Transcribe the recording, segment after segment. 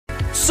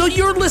So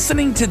you're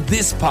listening to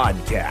this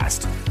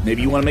podcast.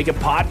 Maybe you want to make a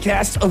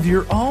podcast of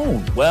your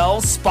own.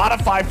 Well,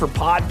 Spotify for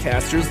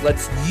Podcasters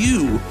lets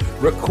you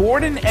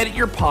record and edit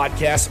your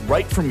podcast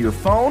right from your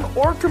phone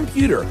or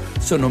computer.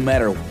 So no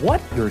matter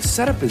what your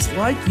setup is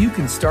like, you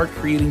can start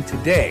creating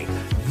today.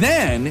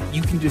 Then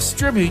you can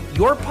distribute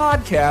your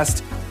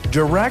podcast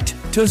direct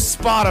to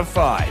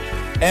Spotify.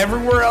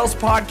 Everywhere else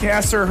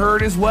podcasts are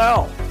heard as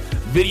well.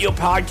 Video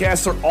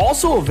podcasts are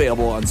also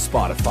available on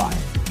Spotify.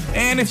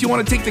 And if you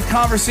want to take the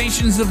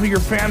conversations of your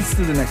fans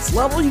to the next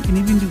level, you can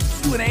even do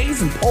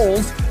Q&As and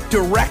polls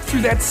direct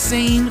through that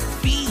same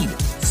feed.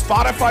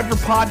 Spotify for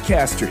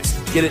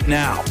Podcasters. Get it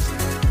now.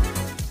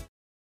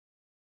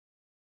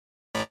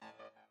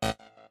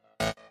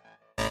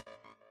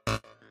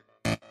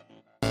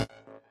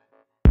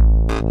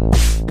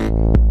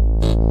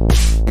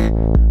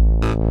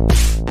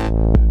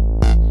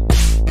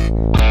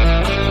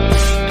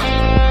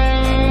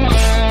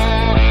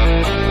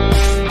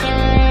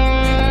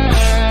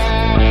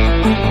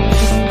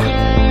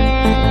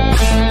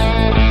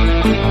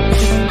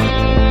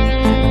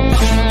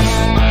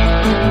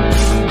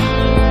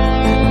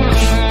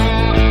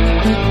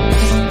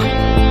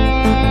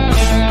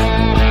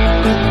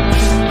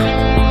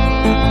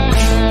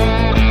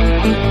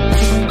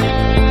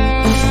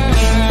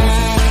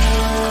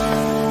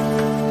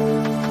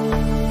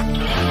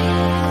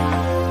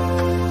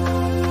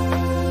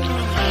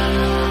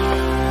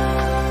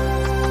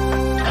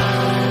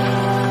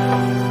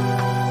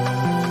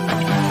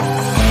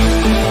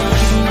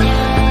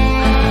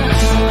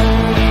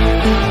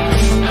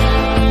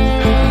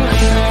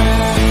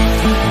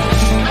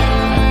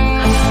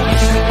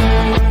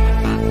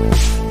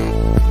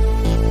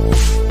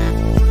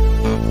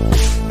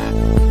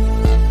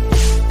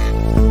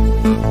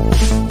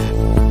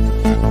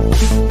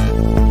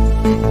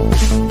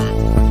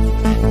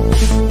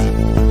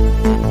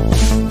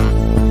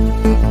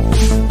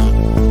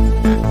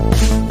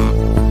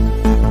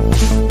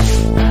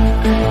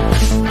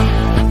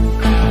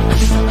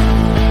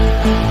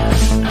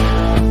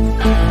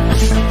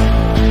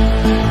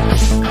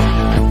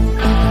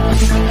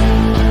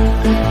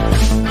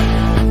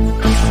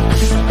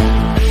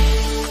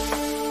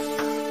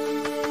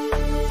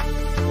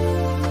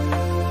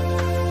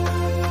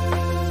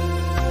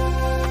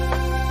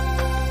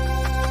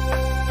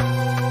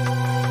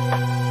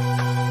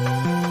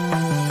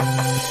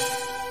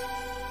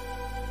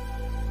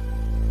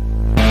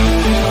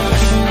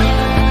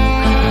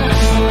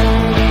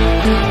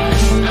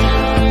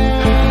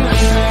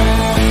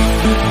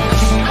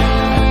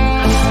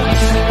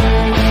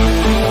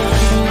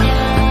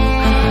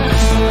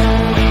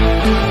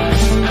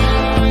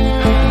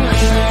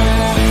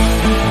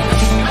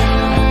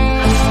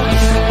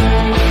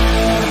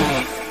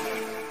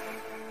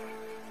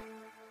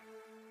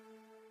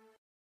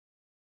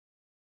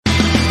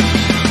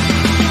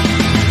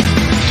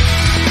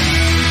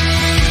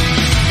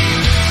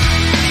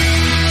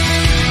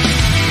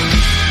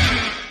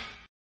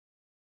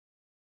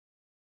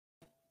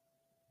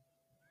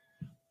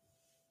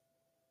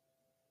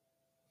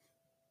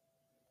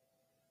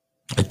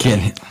 I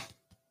can't.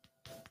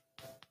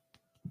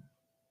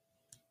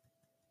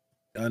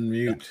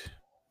 Unmute.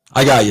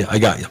 I got you. I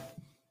can't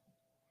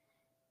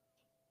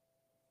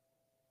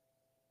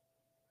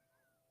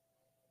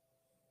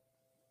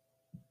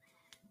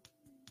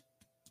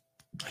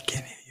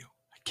hear you.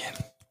 I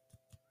can't.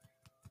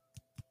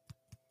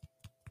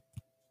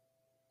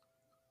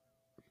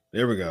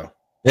 There we go.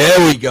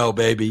 There we go,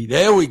 baby.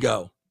 There we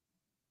go.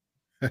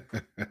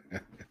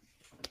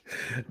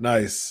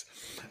 Nice.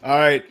 All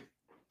right.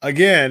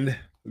 Again.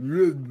 Hey,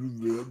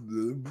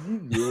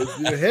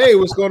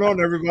 what's going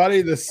on,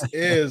 everybody? This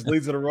is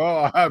Leads of the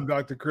Raw. I'm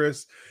Dr.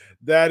 Chris.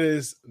 That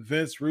is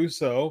Vince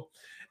Russo.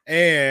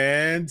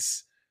 And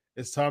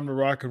it's time to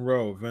rock and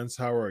roll. Vince,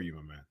 how are you,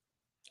 my man?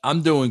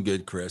 I'm doing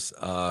good, Chris.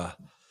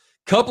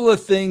 Couple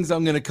of things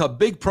I'm going to cut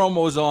big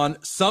promos on.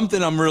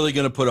 Something I'm really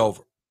going to put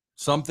over.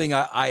 Something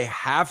I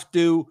have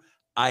to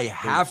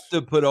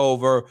put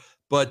over.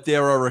 But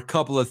there are a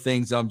couple of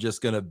things I'm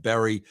just going to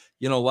bury,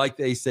 like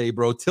they say,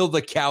 bro, till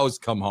the cows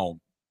come home.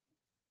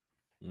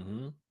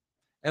 Mm-hmm.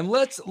 And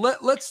let's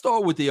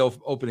start with the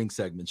opening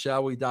segment,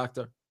 shall we,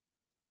 Doctor?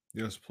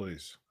 Yes,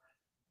 please.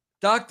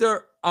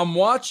 Doctor, I'm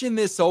watching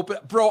this open.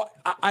 Bro,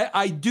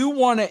 I do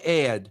want to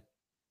add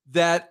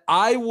that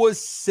I was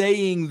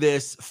saying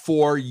this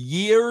for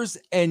years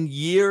and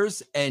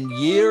years and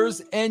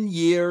years and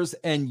years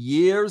and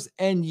years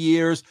and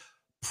years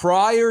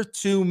prior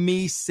to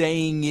me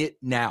saying it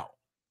now.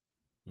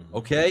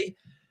 Okay?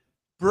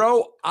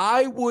 Bro,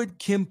 I would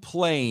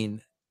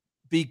complain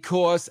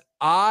because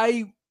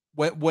when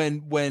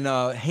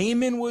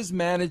Heyman was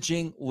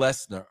managing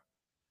Lesnar,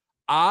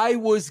 I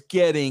was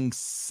getting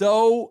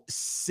so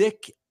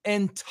sick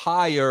and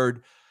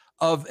tired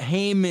of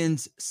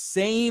Heyman's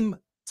same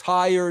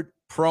tired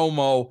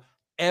promo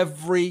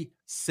every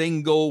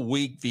single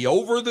week. The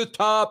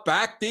over-the-top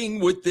acting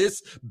with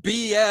this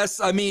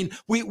BS. I mean,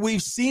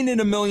 we've seen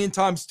it a million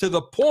times to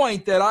the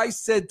point that I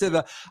said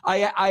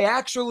I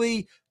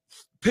actually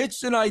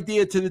pitched an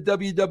idea to the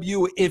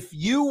WWE. If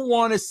you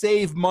want to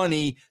save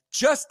money,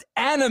 just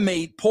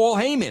animate Paul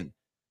Heyman.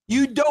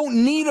 You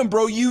don't need him,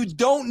 bro. You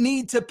don't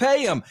need to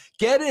pay him.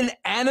 Get an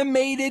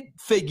animated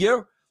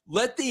figure.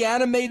 Let the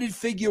animated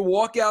figure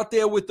walk out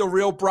there with the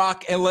real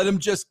Brock and let him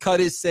just cut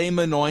his same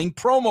annoying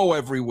promo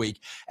every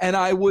week. And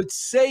I would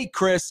say,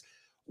 Chris,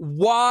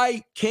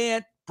 why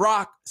can't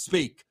Brock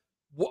speak?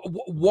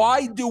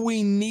 Why do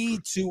we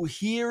need to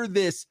hear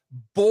this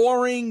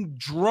boring,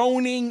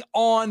 droning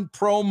on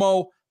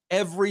promo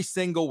every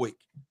single week?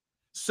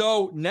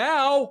 So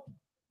now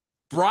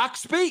Brock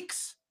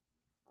speaks.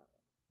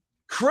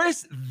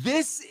 Chris,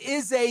 this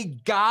is a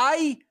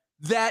guy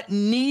that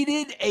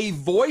needed a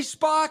voice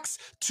box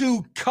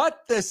to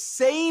cut the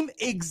same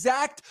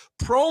exact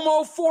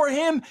promo for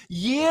him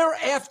year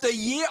after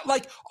year.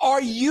 Like,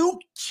 are you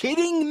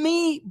kidding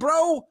me,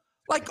 bro?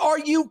 Like, are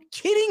you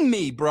kidding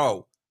me,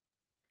 bro?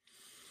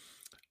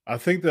 I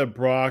think that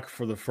Brock,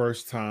 for the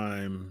first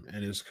time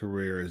in his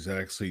career, is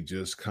actually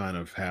just kind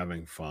of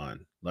having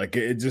fun. Like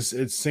it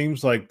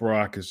seems like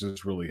Brock is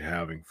just really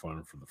having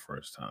fun for the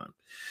first time.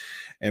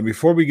 And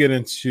before we get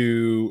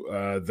into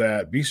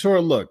that, be sure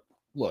to look.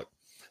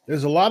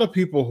 There's a lot of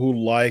people who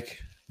like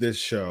this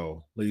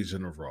show,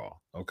 Legion of Raw.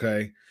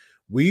 Okay,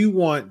 we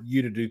want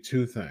you to do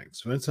two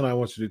things. Vince and I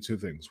want you to do two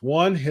things.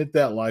 One, hit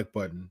that like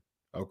button.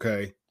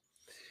 Okay.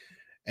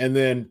 And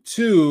then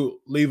two,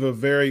 leave a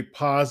very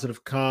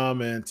positive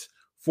comment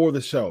for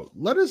the show.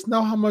 Let us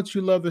know how much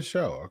you love the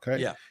show, okay?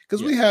 Yeah.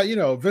 Because we have,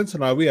 Vince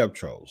and I, we have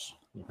trolls.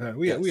 Okay?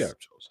 We have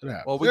trolls. It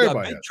happens. Well, we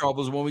got big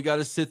troubles when we got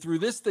to sit through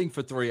this thing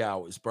for 3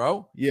 hours,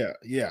 bro. Yeah.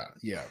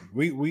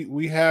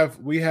 We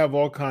have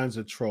all kinds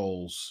of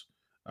trolls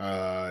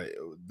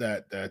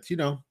that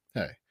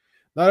hey,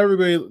 not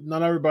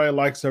everybody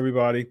likes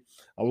everybody.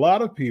 A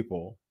lot of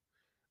people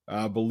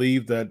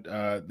believe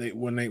that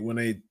when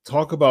they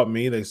talk about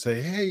me, they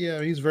say, "Hey,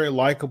 yeah, he's a very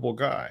likable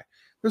guy."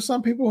 There's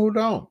some people who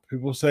don't.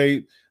 People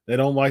say they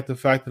don't like the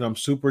fact that I'm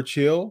super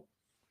chill.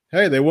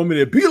 Hey, they want me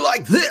to be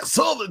like this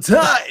all the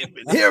time.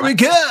 And here we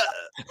go.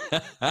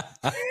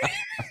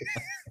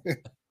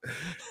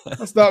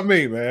 That's not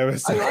me, man. I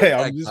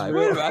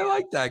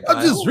like that guy.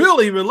 I'm just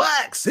really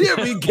relaxed. Here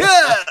we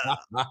go.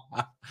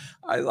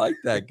 I like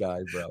that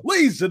guy, bro.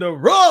 Legion of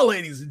Raw,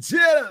 ladies and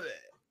gentlemen.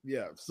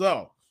 Yeah.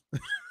 So.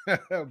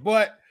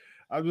 But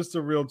I'm just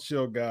a real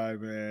chill guy,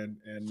 man.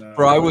 And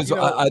bro,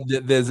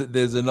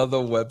 there's another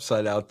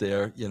website out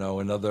there,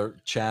 another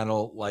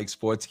channel like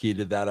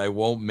Sportskeeda that I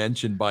won't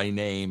mention by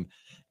name.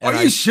 And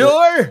Are you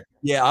sure?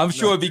 Yeah, I'm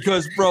sure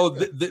because, bro,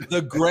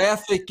 the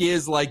graphic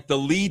is like the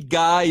lead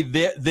guy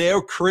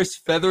there, Chris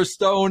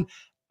Featherstone,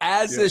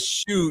 as a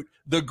shoot.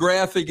 The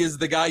graphic is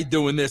the guy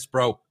doing this,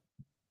 bro.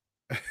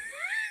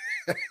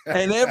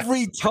 And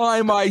every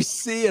time I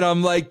see it,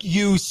 I'm like,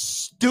 you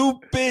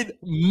stupid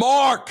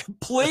Mark,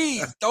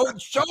 please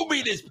don't show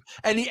me this.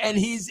 And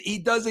he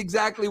does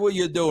exactly what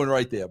you're doing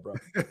right there, bro.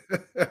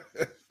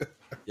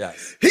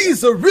 Yes.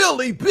 He's a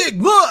really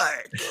big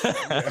Mark.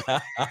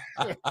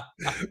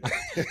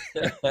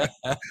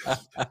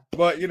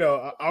 But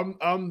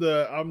I'm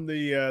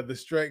the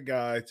straight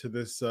guy to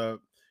this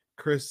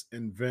Chris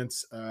and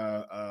Vince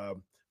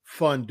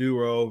fun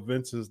duo.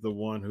 Vince is the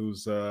one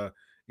who's the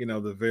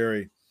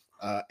very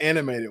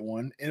animated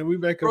one, and we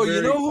make bro.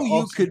 You know who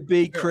you could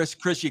be, Chris.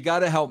 Chris, you got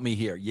to help me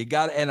here. You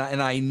got, and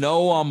I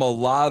know I'm a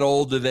lot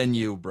older than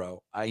you,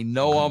 bro. I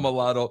know I'm a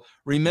lot old.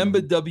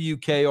 Remember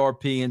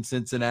WKRP in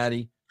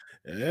Cincinnati?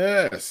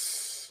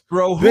 Yes,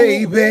 bro.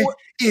 Baby,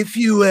 if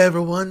you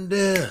ever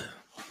wonder.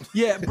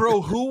 Yeah,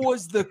 bro. Who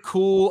was the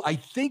cool? I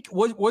think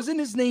wasn't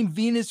his name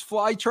Venus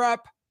Flytrap?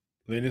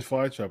 Venus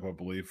Flytrap, I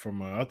believe.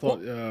 From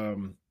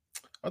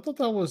I thought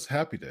that was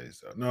Happy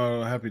Days.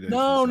 No, Happy Days.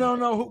 No.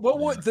 What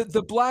was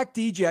the black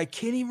DJ? I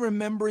can't even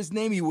remember his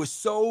name. He was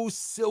so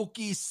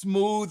silky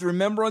smooth.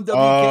 Remember on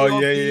WKRP? Oh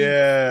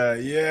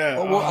yeah.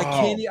 Oh, well,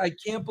 I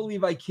can't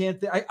believe I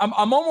can't.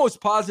 I'm almost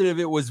positive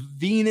it was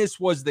Venus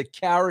was the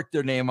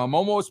character name.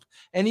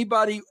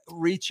 Anybody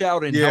reach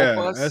out and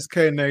help us?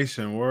 SK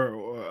Nation.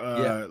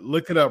 We're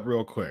look it up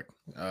real quick.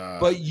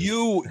 But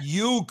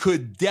you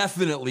could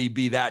definitely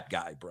be that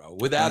guy, bro,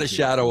 without a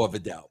shadow of a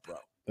doubt, bro.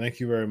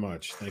 Thank you very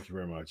much.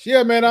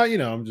 Yeah, man.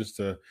 I'm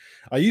just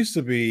I used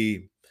to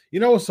be.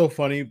 What's so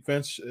funny,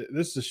 Vince?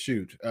 This is a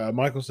shoot.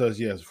 Michael says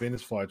yes.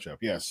 Venus Flytrap.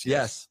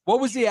 Yes. What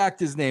was the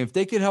actor's name? If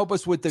they could help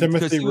us with the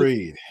Timothy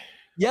Reed.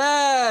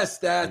 Yes,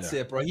 that's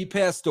it, bro. He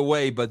passed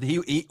away, but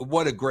he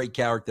what a great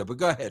character. But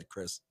go ahead,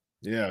 Chris.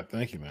 Yeah,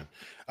 thank you, man.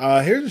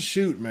 Here's a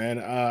shoot, man.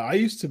 I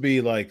used to be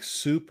like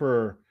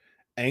super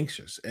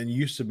anxious and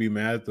used to be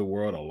mad at the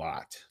world a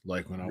lot.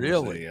 Like when I was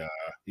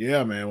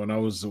man, when I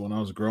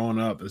was growing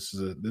up. This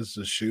is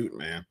a shoot,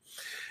 man.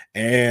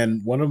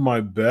 And one of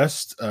my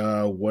best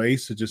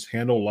ways to just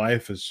handle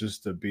life is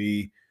just to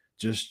be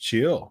just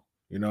chill.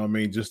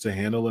 Just to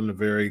handle it in a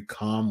very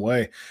calm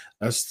way.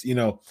 That's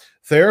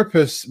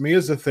therapists, me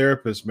as a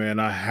therapist, man,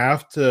 I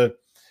have to,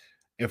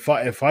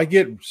 if I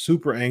get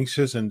super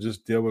anxious and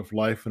just deal with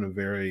life in a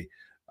very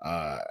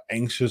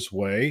anxious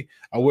way,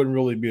 I wouldn't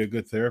really be a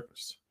good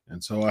therapist.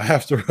 And so I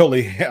have to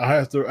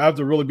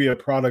really be a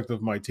product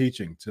of my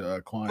teaching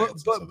to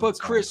clients. But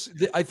Chris,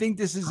 I think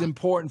this is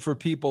important for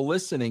people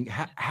listening.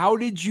 How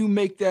did you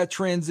make that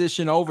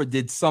transition over?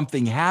 Did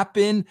something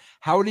happen?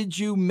 How did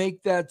you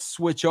make that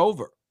switch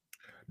over?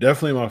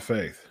 Definitely my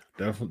faith.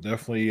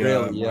 Definitely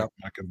Really, yeah.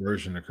 my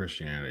conversion to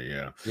Christianity.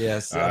 Yeah.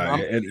 Yes.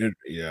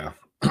 Yeah.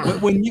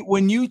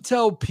 When you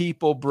tell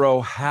people,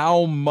 bro,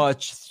 how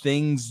much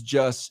things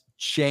just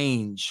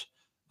change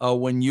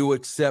when you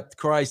accept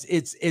Christ,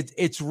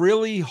 it's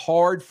really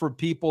hard for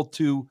people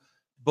to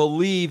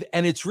believe,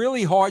 and it's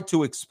really hard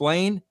to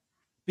explain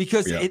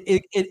because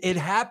it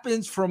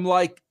happens from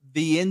like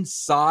the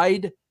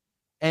inside,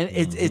 and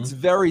it's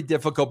very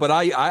difficult. But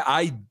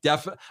I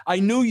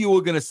knew you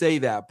were going to say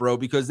that, bro,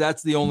 because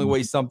that's the only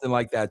way something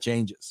like that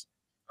changes.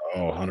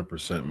 Oh,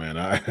 100%, man.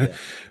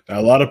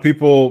 A lot of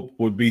people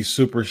would be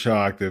super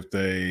shocked if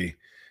they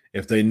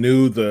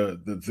knew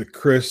the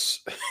Chris,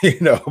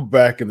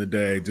 back in the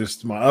day,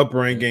 just my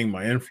upbringing,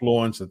 my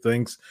influence, the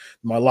things,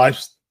 my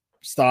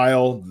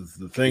lifestyle,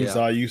 the things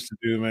I used to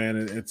do, man.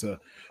 It's a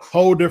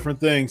whole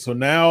different thing. So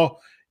now,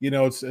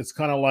 it's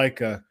kind of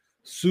like a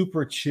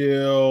super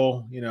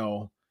chill,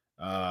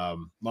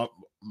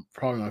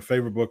 probably my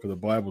favorite book of the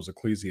Bible is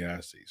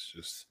Ecclesiastes.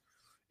 Just,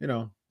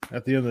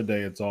 at the end of the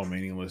day, it's all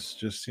meaningless.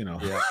 Just,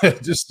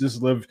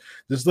 just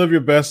live your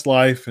best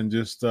life and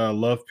just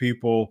love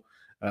people,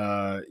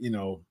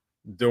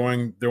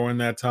 during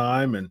that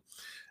time, and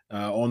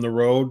on the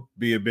road,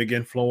 be a big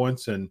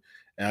influence. And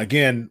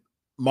again,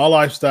 my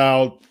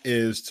lifestyle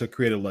is to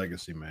create a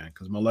legacy, man,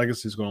 because my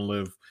legacy is going to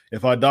live.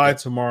 If I die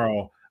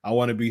tomorrow, I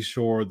want to be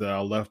sure that I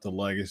left a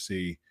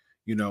legacy,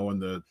 in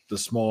the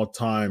small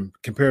time,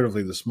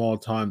 comparatively the small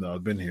time that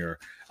I've been here.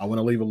 I want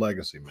to leave a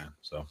legacy, man.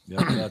 So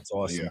that's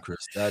awesome,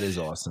 Chris. That is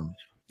awesome.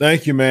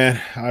 Thank you, man.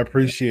 I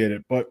appreciate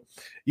it. But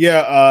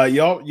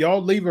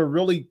y'all leave a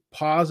really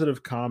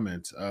positive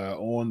comment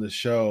on the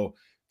show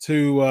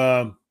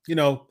to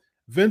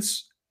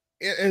Vince.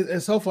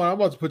 It's so fun. I'm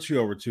about to put you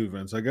over too,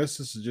 Vince. I guess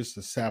this is just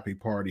a sappy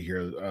party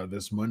here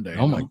this Monday.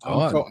 Oh my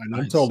God.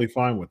 I'm totally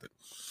fine with it.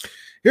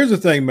 Here's the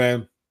thing,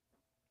 man.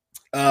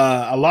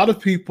 A lot of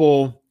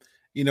people,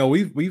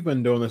 we've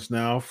been doing this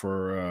now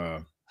for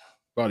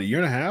about a year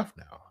and a half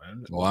now.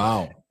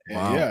 Wow.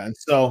 Yeah.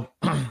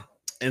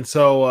 And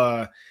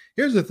so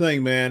here's the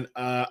thing, man.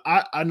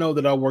 I know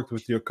that I worked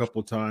with you a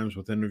couple of times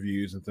with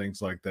interviews and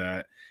things like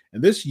that.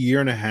 And this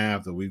year and a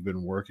half that we've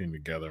been working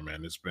together,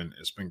 man, it's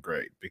been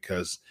great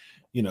because,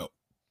 not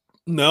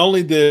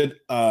only did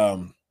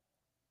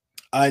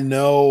I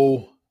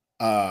know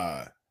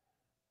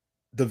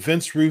the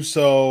Vince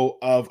Russo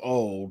of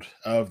old,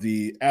 of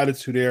the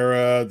Attitude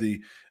Era,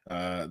 the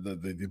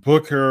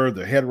booker,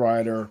 the head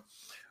writer,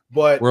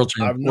 but world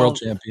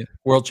champion.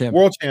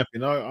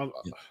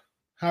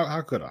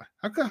 How could I?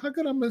 How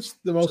could I miss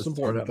the most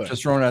important thing?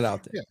 Just throwing that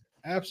out there. Yeah,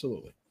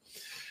 absolutely.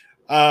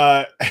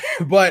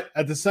 But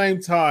at the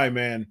same time,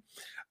 man,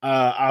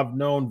 I've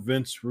known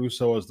Vince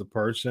Russo as the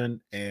person,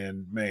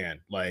 and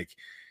man, like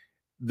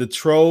the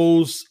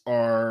trolls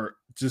are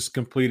just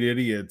complete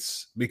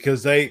idiots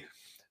because they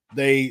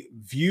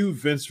view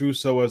Vince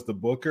Russo as the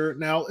booker.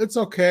 Now, it's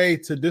okay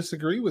to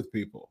disagree with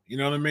people. You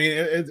know what I mean?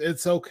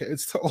 It's okay.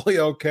 It's totally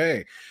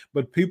okay.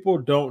 But people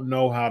don't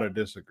know how to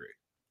disagree.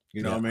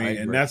 You know what I mean?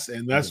 And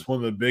that's one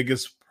of the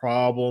biggest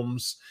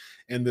problems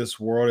in this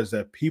world is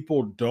that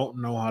people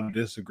don't know how to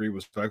disagree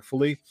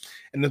respectfully.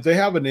 And if they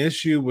have an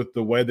issue with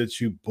the way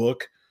that you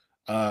book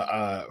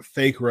a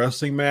fake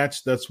wrestling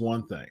match, that's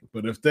one thing.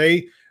 But if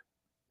they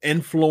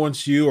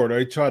influence you or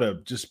they try to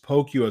just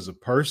poke you as a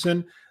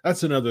person,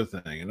 that's another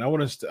thing. And I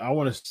want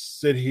to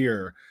sit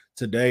here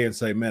today and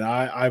say, man,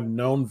 I've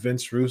known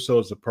Vince Russo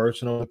as a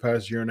person over the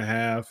past year and a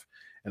half,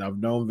 and I've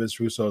known Vince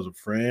Russo as a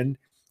friend.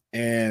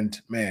 And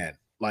man,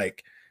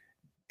 like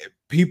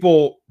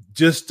people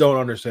just don't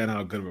understand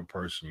how good of a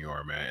person you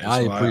are, man.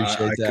 I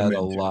appreciate that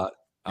a lot.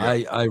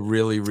 Yeah. I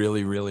really,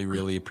 really, really,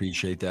 really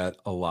appreciate that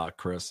a lot,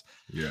 Chris.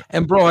 Yeah.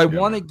 And bro, I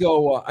want to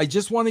go. I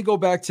just want to go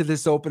back to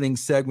this opening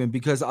segment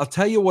because I'll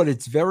tell you what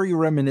it's very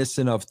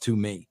reminiscent of to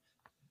me,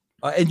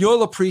 and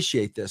you'll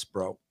appreciate this,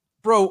 bro.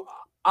 Bro,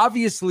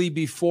 obviously,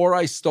 before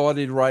I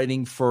started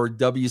writing for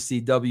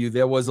WCW,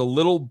 there was a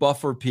little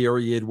buffer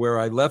period where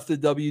I left the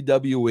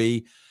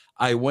WWE.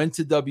 I went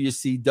to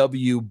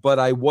WCW, but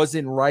I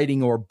wasn't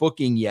writing or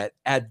booking yet.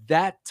 At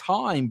that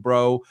time,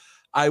 bro,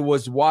 I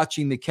was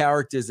watching the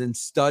characters and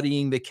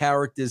studying the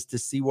characters to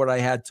see what I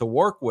had to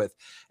work with.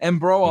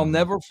 And bro, I'll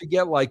never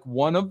forget, like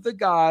one of the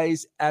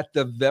guys at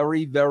the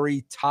very,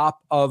 very top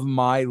of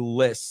my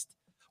list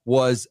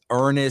was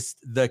Ernest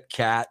the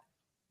Cat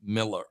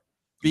Miller,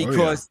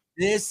 because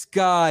this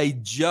guy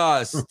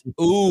just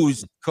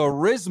oozed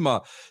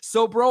charisma.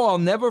 So bro, I'll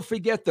never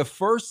forget the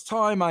first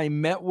time I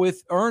met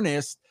with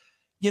Ernest.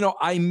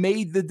 I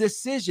made the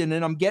decision,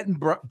 and I'm getting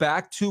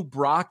back to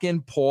Brock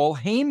and Paul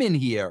Heyman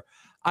here.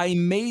 I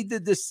made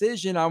the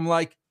decision. I'm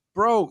like,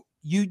 bro,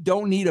 you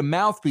don't need a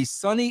mouthpiece.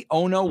 Sonny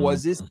Ono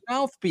was his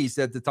mouthpiece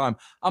at the time.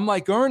 I'm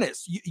like,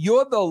 Ernest,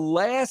 you're the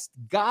last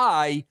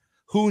guy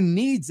who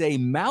needs a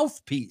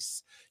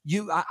mouthpiece.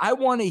 I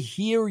want to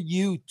hear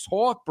you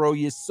talk, bro.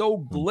 You're so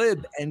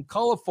glib and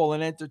colorful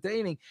and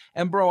entertaining.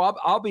 And bro,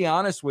 I'll be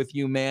honest with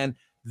you, man.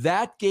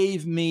 That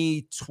gave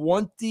me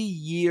 20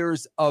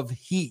 years of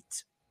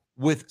heat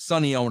with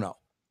Sonny Ono.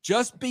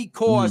 Just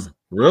because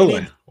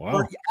Really?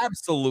 Wow.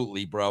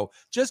 Absolutely, bro.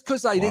 Just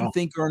because I Wow. didn't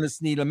think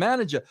Ernest needed a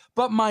manager.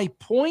 But my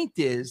point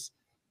is,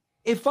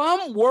 if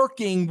I'm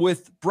working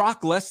with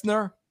Brock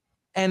Lesnar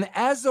and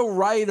as a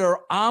writer,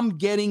 I'm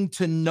getting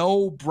to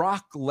know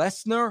Brock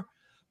Lesnar,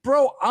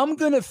 bro, I'm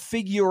going to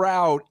figure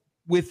out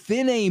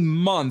within a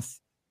month,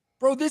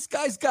 bro, this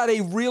guy's got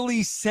a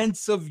really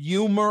sense of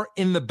humor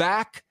in the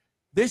back.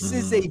 This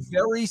is a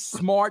very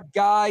smart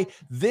guy.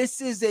 This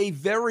is a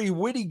very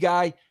witty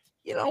guy.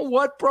 You know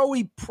what, bro?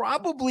 He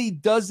probably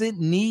doesn't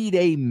need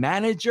a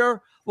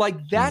manager.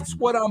 Like, that's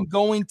what I'm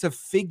going to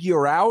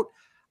figure out.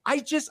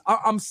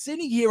 I'm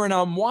sitting here and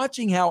I'm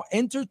watching how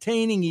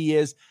entertaining he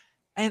is.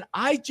 And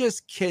I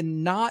just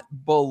cannot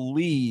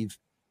believe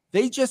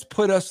they just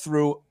put us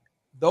through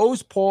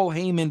those Paul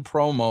Heyman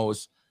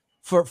promos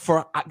for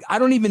I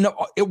don't even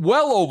know,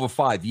 well over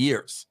 5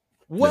 years.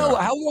 Well,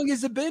 how long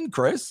has it been,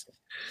 Chris?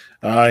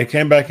 He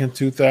came back in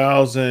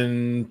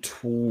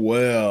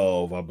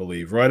 2012, I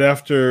believe, right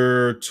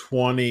after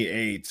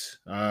 28,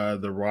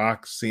 the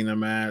Rock Cena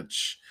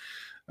match,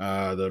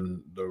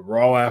 the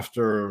Raw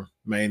after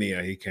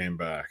Mania. He came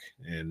back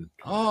and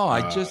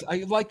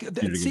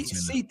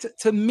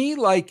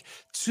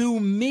to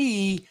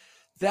me,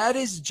 that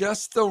is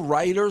just the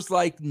writers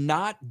like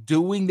not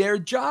doing their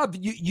job.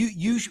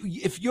 You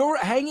if you're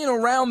hanging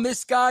around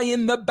this guy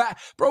in the back,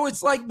 bro,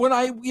 it's like when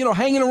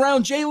hanging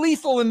around Jay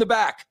Lethal in the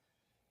back.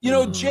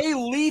 Jay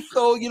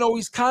Lethal,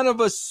 he's kind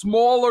of a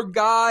smaller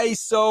guy,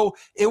 so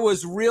it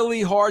was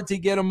really hard to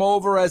get him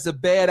over as a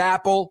bad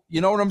apple. You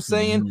know what I'm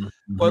saying?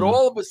 But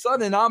all of a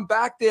sudden, I'm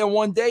back there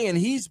one day, and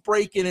he's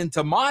breaking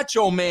into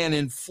Macho Man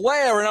and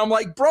Flair, and I'm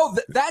like, bro,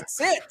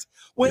 that's it.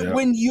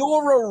 When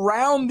you're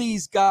around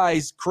these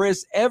guys,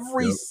 Chris,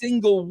 every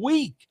single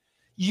week,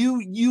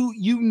 you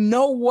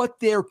know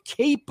what they're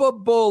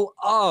capable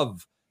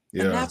of.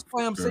 And that's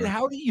why I'm saying,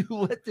 how do you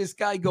let this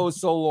guy go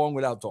so long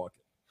without talking?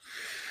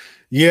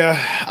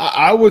 Yeah,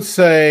 I would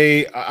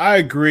say I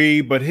agree,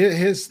 but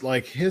his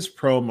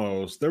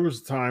promos, there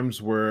was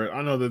times where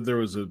I know that there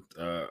was a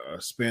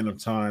span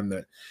of time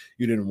that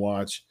you didn't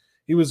watch.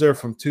 He was there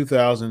from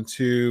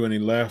 2002 and he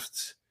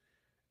left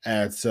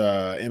at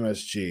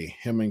MSG.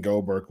 Him and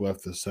Goldberg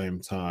left the same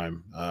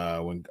time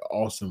when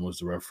Austin was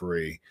the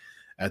referee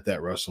at that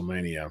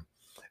WrestleMania.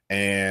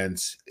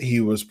 And he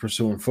was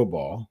pursuing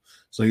football.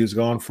 So he was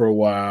gone for a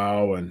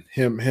while, and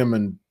him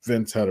and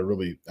Vince had a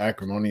really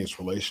acrimonious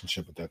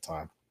relationship at that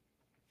time.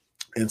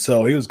 And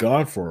so he was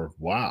gone for a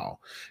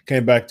while.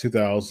 Came back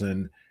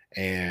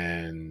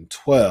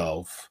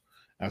 2012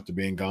 after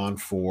being gone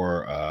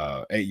for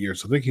 8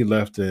 years. I think he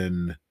left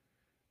in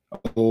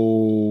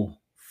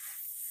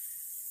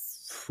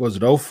was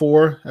it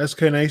 04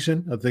 SK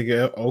Nation? I think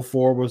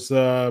 04 was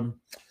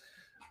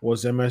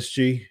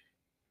MSG.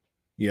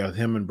 Yeah,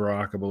 him and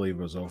Brock, I believe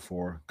it was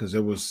 04 because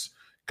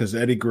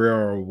Eddie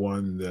Guerrero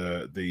won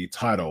the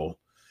title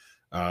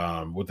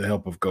with the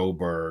help of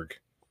Goldberg,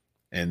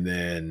 and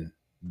then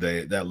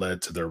that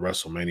led to their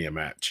WrestleMania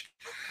match.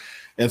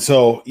 And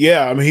so,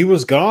 he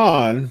was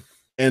gone,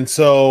 and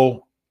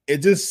so it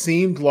just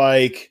seemed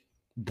like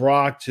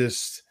Brock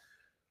just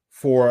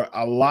for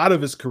a lot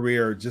of his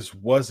career just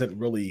wasn't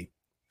really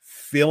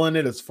feeling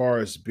it as far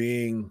as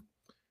being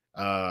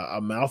a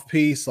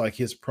mouthpiece. Like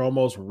his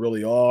promos were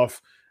really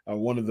off.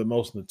 One of the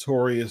most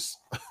notorious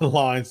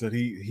lines that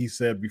he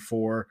said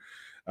before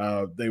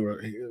Paul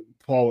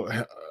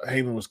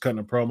Heyman was cutting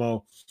a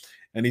promo,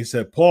 and he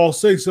said, "Paul,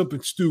 say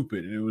something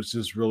stupid," and it was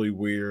just really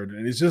weird,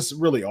 and it's just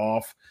really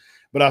off.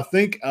 But I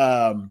think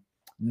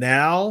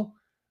now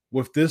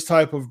with this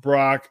type of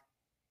Brock,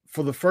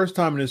 for the first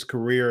time in his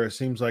career, it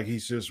seems like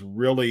he's just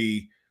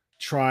really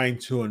trying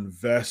to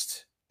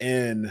invest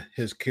in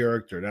his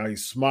character. Now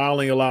he's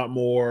smiling a lot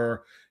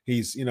more.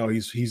 He's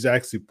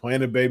actually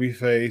playing a baby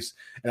face,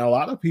 and a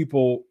lot of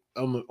people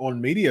on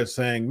media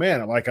saying,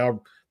 "Man,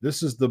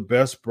 this is the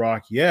best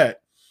Brock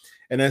yet."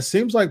 And it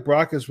seems like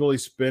Brock is really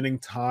spending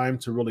time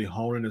to really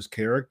hone in his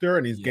character,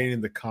 and he's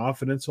gaining the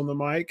confidence on the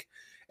mic.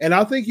 And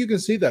I think you can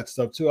see that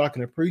stuff too. I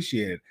can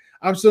appreciate it.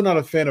 I'm still not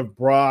a fan of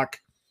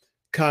Brock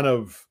kind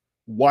of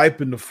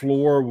wiping the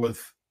floor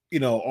with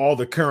all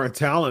the current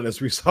talent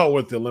as we saw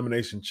with the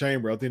Elimination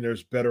Chamber. I think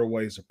there's better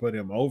ways to put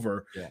him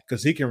over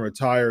because he can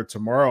retire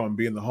tomorrow and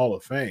be in the Hall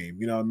of Fame.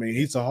 You know what I mean?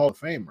 He's a Hall of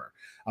Famer.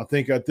 I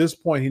think at this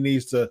point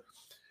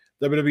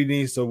WWE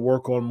needs to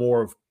work on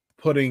more of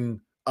putting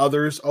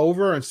others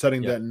over and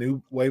setting that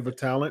new wave of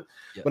talent.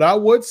 But I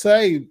would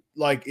say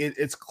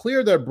it's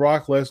clear that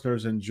Brock Lesnar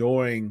is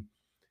enjoying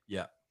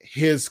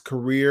his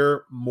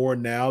career more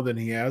now than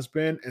he has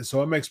been. And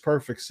so it makes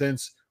perfect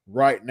sense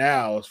right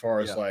now as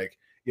far as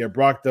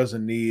Brock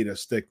doesn't need a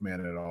stick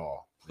man at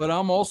all. But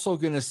I'm also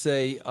going to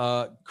say,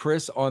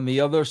 Chris, on the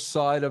other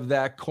side of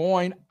that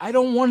coin, I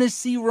don't want to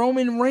see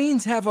Roman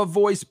Reigns have a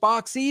voice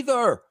box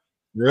either.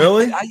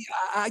 Really?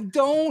 I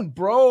don't,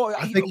 bro.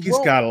 I think he's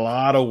got a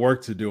lot of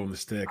work to do on the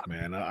stick,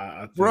 man.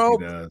 I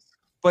think he does.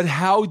 But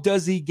how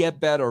does he get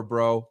better,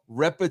 bro?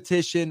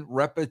 Repetition,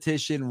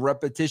 repetition,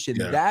 repetition.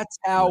 Yeah. That's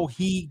how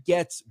he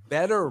gets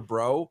better,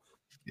 bro.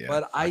 Yeah,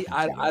 But I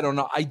don't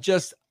know.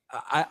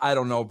 I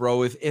don't know,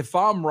 bro. If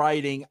I'm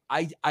writing,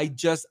 I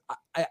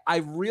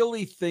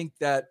really think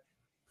that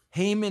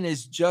Heyman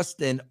is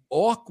just an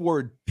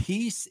awkward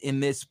piece in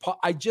this.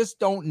 I just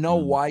don't know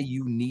why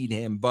you need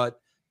him, but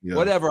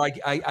whatever.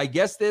 I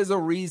guess there's a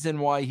reason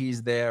why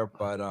he's there.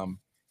 But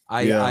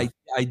I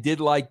did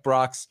like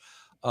Brock's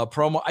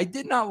promo. I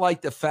did not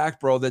like the fact,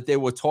 bro, that they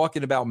were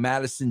talking about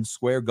Madison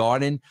Square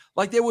Garden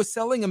like they were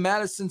selling a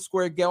Madison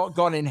Square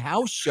Garden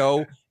house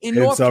show in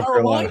North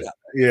Carolina.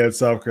 Yeah, in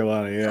South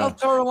Carolina. Yeah,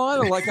 South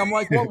Carolina. Like I'm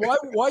like,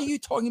 why are you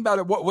talking about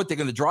it? What they're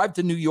going to drive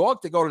to New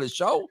York to go to the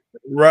show?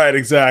 Right,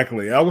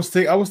 exactly. I was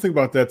thinking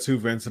about that too,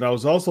 Vince, and I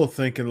was also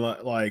thinking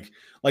like,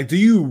 do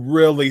you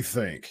really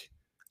think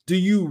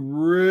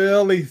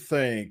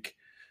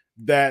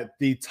that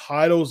the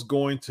title's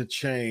going to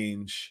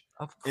change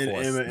in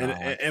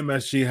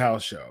MSG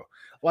house show?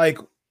 Like,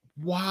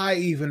 why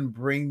even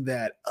bring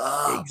that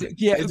up?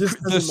 Yeah,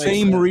 the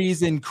same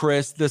reason,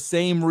 Chris, the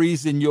same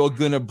reason you're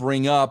going to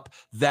bring up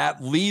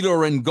that Lita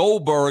and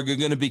Goldberg are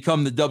going to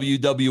become the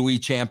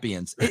WWE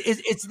champions.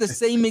 It's the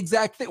same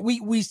exact thing.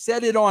 We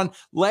said it on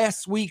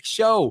last week's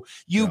show.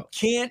 You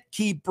can't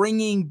keep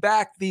bringing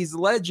back these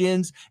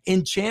legends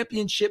in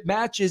championship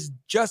matches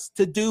just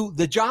to do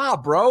the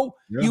job, bro.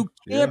 You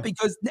can't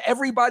because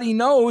everybody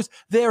knows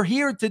they're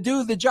here to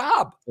do the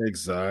job.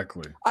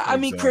 Exactly. I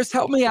mean, Chris,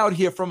 help me out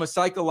here from a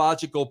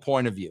psychological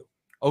point of view.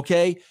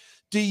 Okay.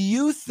 Do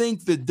you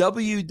think the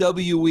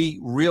WWE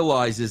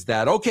realizes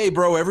that? Okay,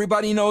 bro,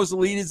 everybody knows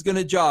Lita's going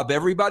to job.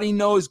 Everybody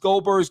knows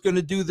Goldberg's going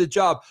to do the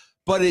job,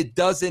 but it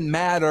doesn't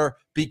matter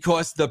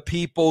because the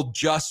people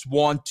just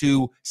want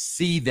to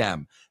see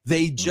them.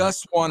 They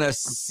just want to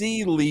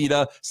see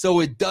Lita,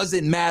 so it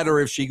doesn't matter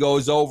if she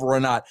goes over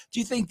or not. Do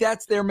you think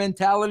that's their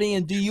mentality,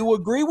 and do you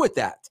agree with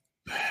that?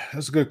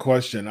 That's a good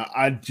question.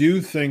 I do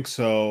think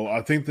so.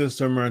 I think this is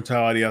their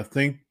mentality. I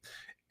think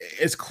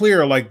it's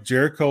clear, like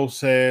Jericho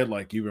said,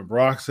 like even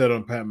Brock said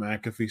on Pat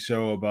McAfee's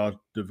show about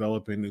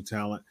developing new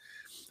talent.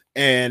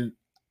 And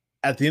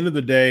at the end of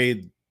the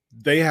day,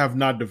 they have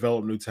not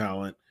developed new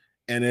talent,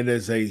 and it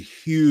is a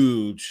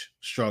huge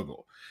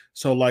struggle.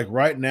 So, like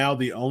right now,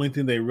 the only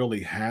thing they really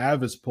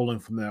have is pulling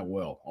from that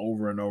well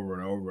over and over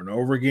and over and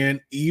over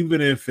again, even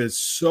if it's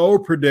so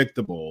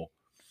predictable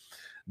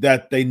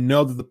that they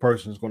know that the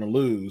person is going to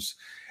lose.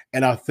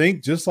 And I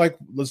think just like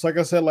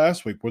I said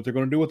last week, what they're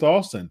going to do with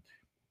Austin,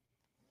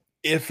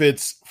 if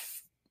it's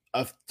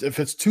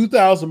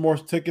 2,000 more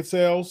ticket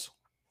sales,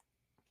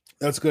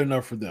 that's good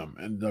enough for them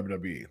in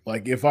WWE.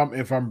 Like if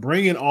I'm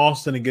bringing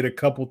Austin and get a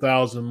couple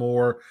thousand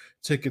more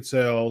ticket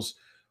sales,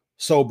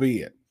 so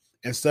be it.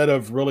 Instead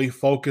of really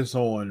focus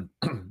on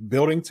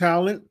building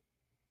talent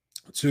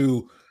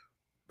to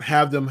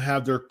have them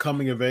have their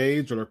coming of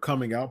age or their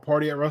coming out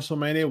party at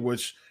WrestleMania,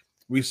 which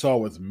we saw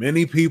with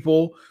many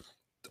people.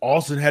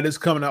 Austin had his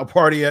coming out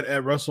party at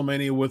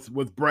WrestleMania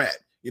with Brett.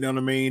 You know what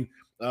I mean?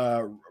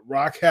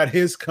 Rock had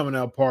his coming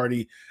out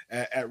party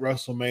at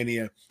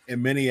WrestleMania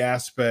in many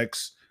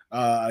aspects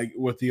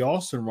with the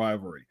Austin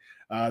rivalry.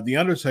 The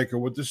Undertaker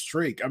with the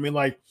streak. I mean,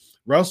 like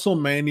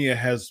WrestleMania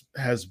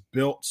has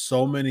built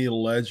so many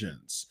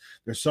legends.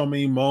 There's so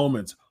many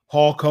moments.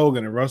 Hulk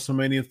Hogan at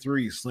WrestleMania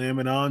 3,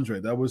 slamming Andre.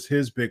 That was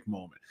his big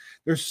moment.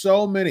 There's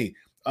so many.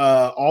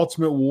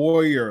 Ultimate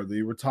Warrior,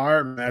 the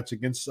retirement match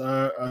against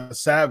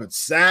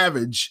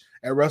Savage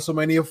at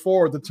WrestleMania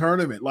 4, the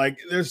tournament. Like,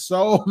 there's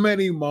so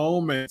many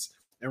moments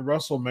in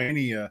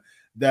WrestleMania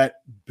that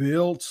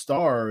build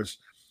stars.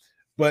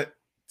 But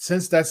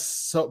since that's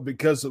so,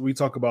 because we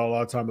talk about a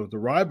lot of time with the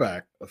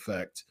Ryback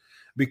effect,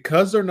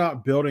 because they're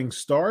not building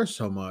stars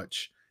so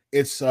much,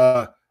 it's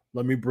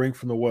let me bring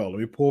from the well. Let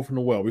me pull from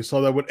the well. We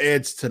saw that with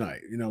Edge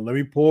tonight. You know, let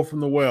me pull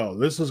from the well.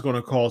 This is going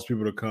to cause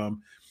people to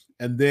come.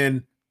 And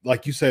then,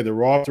 like you say, the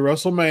Raw to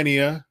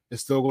WrestleMania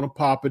is still going to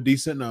pop a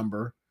decent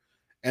number.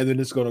 And then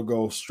it's going to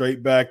go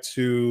straight back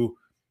to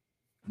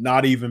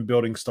not even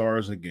building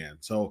stars again.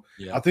 So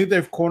I think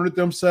they've cornered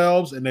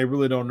themselves, and they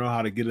really don't know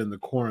how to get in the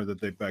corner that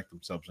they backed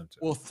themselves into.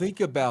 Well, think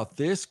about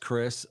this,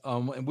 Chris.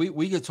 And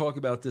we could talk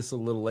about this a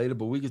little later,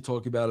 but we could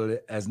talk about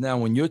it as now.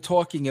 When you're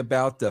talking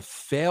about the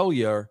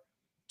failure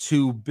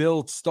to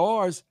build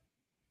stars,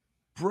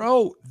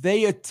 bro,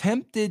 they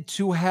attempted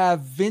to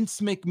have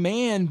Vince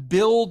McMahon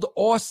build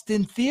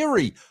Austin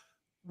Theory.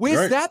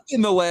 Where's that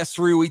in the last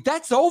 3 weeks?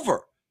 That's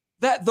over.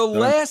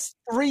 Last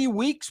 3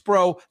 weeks,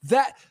 bro.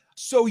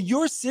 So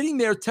you're sitting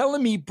there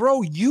telling me,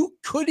 bro, you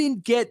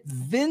couldn't get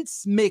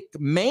Vince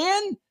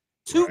McMahon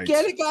to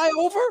get a guy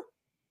over?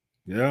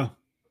 Yeah,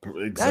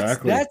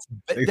 exactly.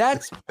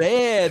 That's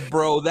bad,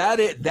 bro. That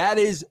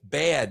is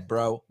bad,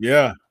 bro.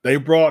 Yeah, they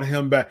brought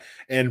him back.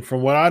 And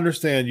from what I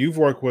understand, you've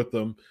worked with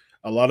them.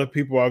 A lot of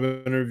people I've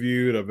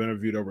interviewed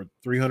over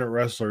 300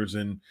 wrestlers,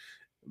 and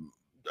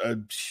a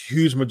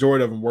huge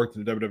majority of them worked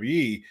in the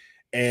WWE.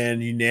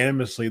 and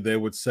unanimously they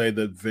would say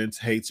that Vince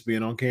hates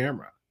being on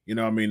camera. You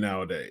know what I mean,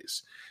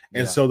 nowadays.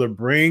 And Yeah. so to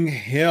bring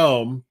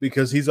him,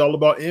 because he's all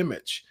about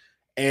image.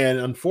 And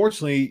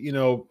unfortunately,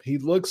 he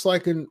looks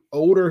like an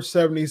older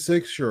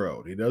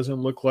 76-year-old. He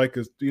doesn't look like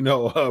a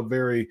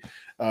very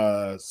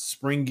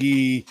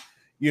springy,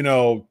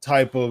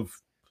 type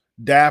of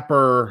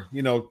dapper,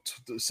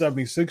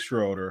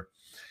 76-year-older.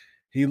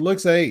 He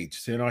looks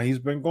aged. He's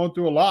been going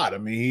through a lot. I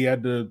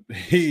mean,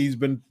 he's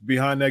been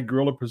behind that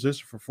gorilla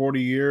position for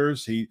 40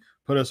 years. He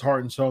put his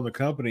heart and soul in the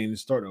company, and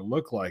he's starting to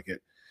look like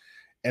it.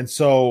 And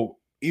so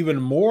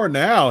even more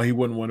now, he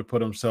wouldn't want to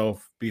put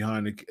himself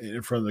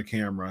in front of the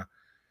camera.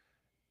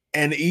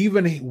 And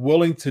even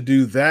willing to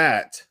do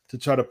that to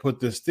try to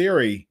put this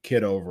theory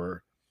kid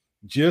over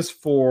just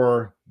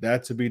for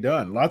that to be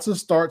done. Lots of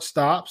start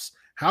stops.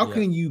 How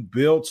can you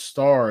build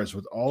stars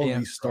with all of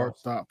these start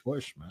stop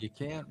push, man? You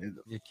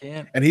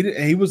can't. And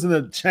he was in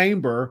the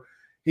chamber.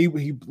 He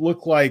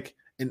looked like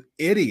an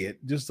idiot,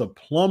 just a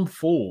plumb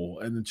fool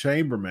in the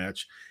chamber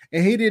match.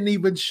 And he didn't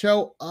even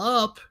show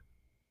up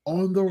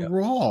on the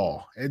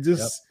Raw. It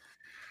just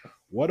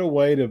what a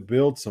way to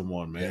build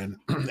someone, man.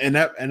 and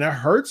that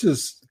hurts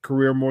his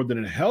career more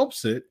than it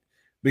helps it,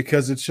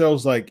 because it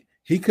shows like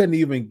he couldn't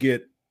even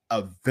get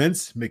a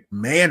Vince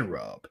McMahon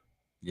rub.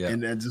 Yeah.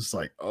 And then just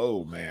like,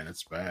 oh man,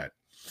 it's bad.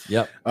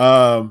 Yep.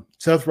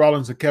 Seth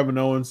Rollins and Kevin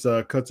Owens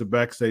cuts a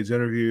backstage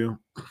interview.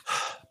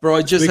 Bro,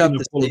 I just have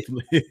to say,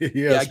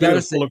 I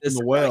gotta say this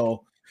from the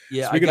well.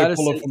 Yeah, speaking of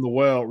pulling from the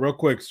well, real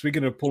quick.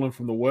 Speaking of pulling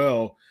from the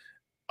well,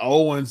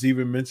 Owens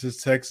even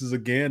mentions Texas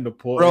again to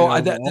pull.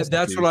 Bro,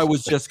 that's what I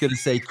was just gonna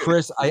say,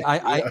 Chris.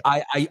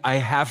 I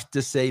have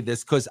to say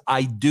this because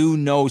I do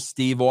know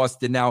Steve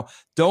Austin. Now,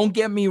 don't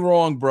get me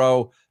wrong,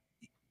 bro.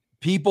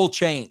 People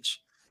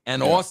change,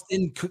 and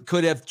Austin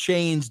could have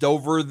changed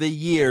over the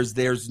years.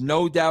 There's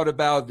no doubt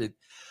about it.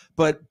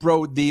 But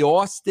bro, the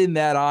Austin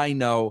that I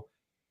know,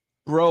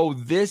 bro,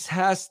 this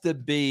has to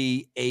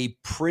be a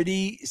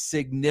pretty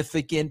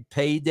significant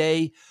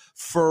payday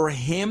for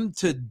him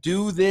to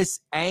do this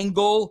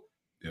angle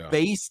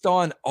based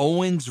on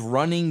Owens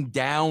running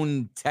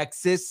down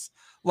Texas.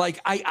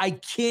 Like, I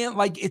can't,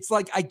 like, it's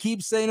like I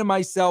keep saying to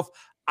myself,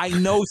 I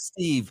know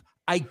Steve,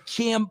 I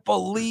can't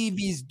believe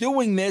he's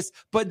doing this.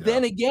 But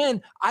then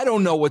again, I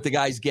don't know what the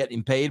guy's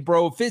getting paid,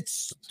 bro. If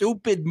it's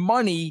stupid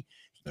money,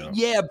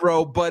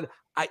 bro. But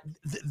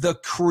the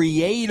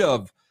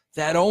creative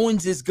that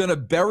Owens is going to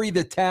bury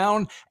the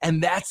town,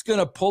 and that's going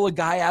to pull a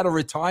guy out of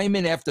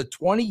retirement after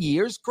 20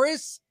 years,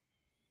 Chris?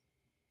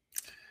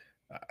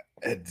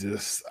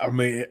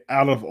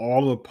 Out of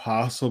all the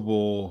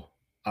possible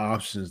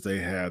options they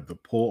had to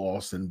pull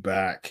Austin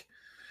back,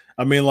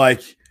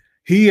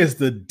 he is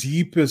the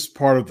deepest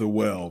part of the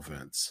well,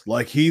 Vince.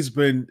 Like, he's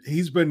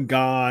been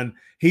gone.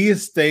 He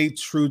has stayed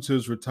true to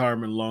his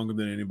retirement longer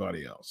than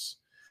anybody else.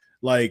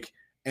 Like,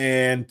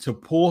 and to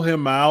pull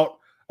him out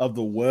of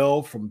the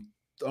well from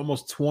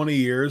almost 20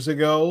 years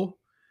ago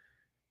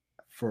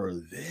for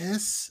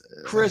this,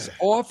 Chris,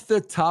 off the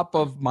top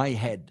of my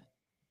head,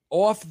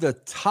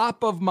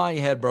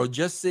 bro,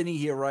 just sitting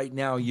here right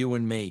now, you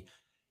and me,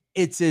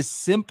 it's as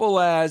simple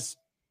as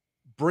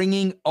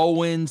bringing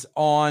Owens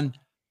on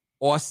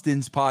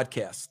Austin's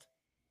podcast.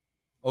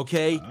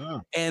 Okay.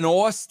 And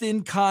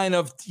Austin kind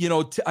of,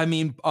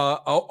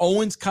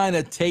 Owens kind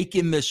of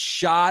taking the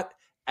shot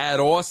at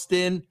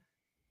Austin.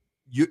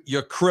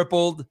 You're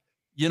crippled.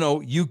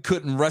 You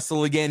couldn't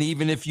wrestle again,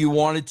 even if you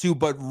wanted to,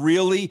 but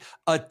really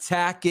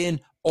attacking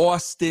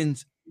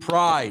Austin's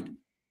pride.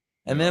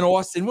 And then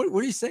Austin, what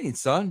are you saying,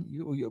 son?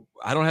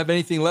 I don't have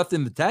anything left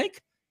in the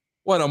tank?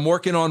 What, I'm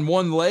working on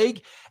one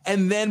leg?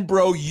 And then,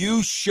 bro,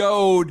 you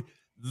showed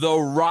the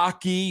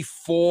Rocky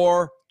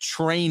IV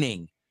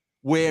training,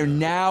 where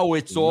now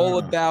it's all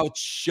about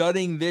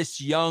shutting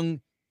this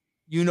young,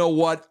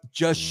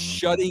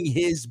 shutting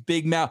his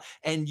big mouth.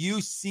 And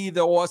you see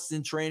the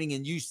Austin training,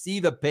 and you see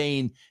the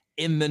pain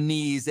in the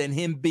knees and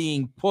him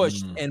being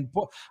pushed.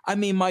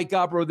 My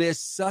God, bro, there's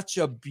such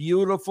a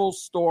beautiful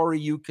story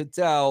you could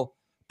tell.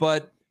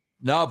 But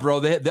no,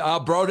 bro,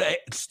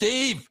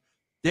 Steve,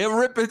 they're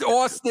ripping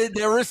Austin.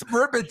 They're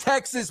ripping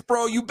Texas,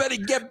 bro. You better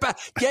get back.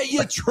 Get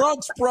your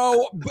trunks,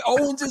 bro.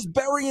 Owens is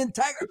burying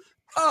Texas.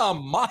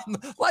 Come on.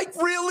 Like,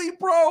 really,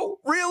 bro?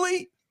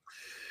 Really?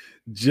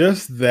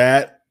 Just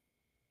that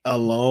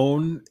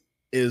alone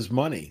is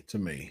money to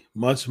me.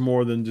 Much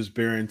more than just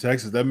burying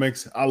Texas.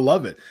 I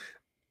love it.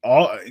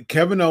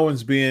 Kevin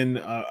Owens being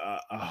a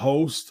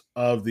host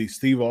of the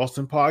Steve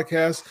Austin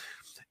podcast,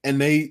 and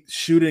they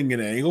shooting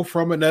an angle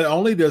from it, not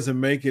only does it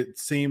make it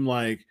seem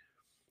like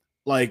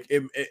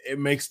it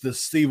makes the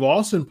Steve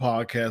Austin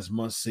podcast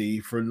must see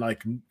for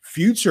like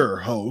future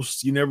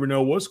hosts. You never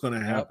know what's going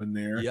to happen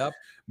there.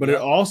 But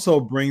it also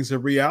brings a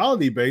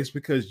reality base,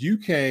 because you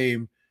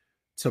came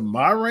to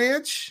my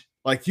ranch,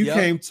 like you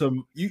came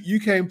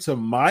to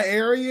my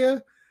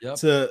area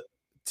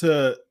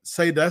to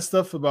say that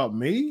stuff about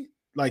me.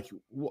 Like,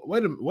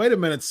 wait a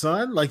minute,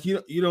 son. Like,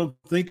 you don't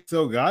think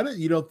so got it?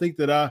 You don't think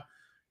that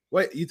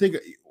you think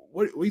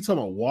what are you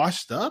talking about?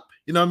 Washed up?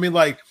 You know what I mean?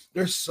 Like,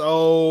 there's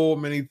so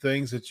many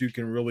things that you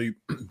can really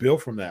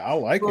build from that. I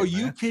like Bro, it,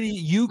 man.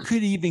 you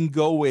could even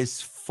go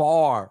as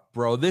far,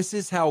 bro. This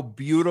is how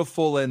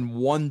beautiful and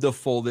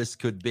wonderful this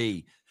could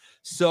be.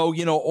 So,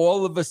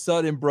 all of a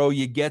sudden, bro,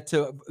 you get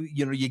to,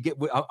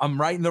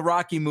 I'm writing the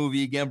Rocky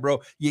movie again,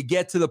 bro. You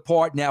get to the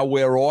part now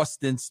where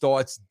Austin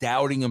starts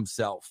doubting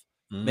himself.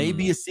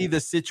 Maybe you see the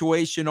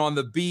situation on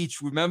the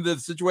beach. Remember the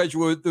situation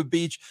with the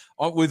beach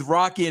with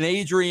Rocky and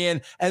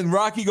Adrian, and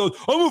Rocky goes,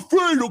 "I'm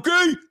afraid,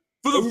 okay?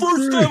 For the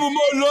first time in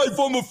my life,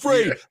 I'm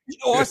afraid."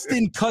 Yeah.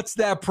 Austin cuts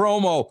that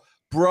promo.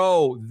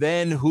 Bro,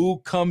 then who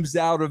comes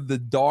out of the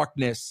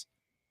darkness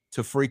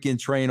to freaking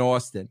train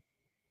Austin?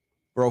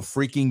 Bro,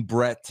 freaking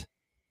Brett.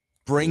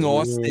 Bring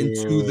Austin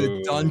to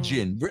the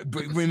dungeon.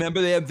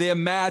 Remember they have their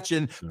match,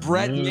 and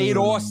Brett made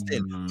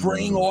Austin.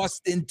 Bring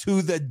Austin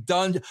to the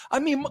dungeon. I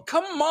mean,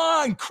 come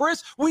on,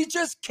 Chris. We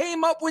just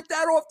came up with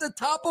that off the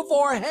top of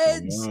our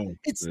heads.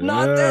 It's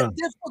not that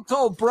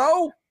difficult,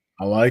 bro.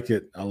 I like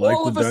it. I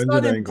like the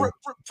dungeon angle.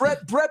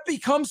 Brett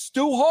becomes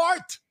Stu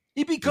Hart.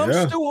 He becomes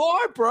Stu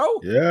Hart,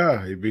 bro.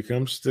 Yeah, he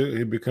becomes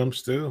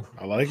Stu.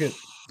 I like it.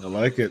 I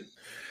like it.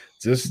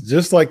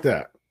 Just like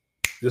that.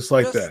 Just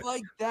like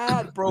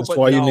that, bro. That's but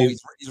why no,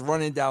 he's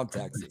running down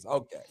Texas.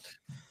 Okay.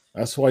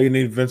 That's why you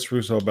need Vince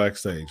Russo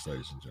backstage,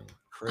 ladies and gentlemen.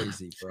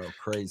 Crazy, bro.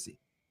 Crazy.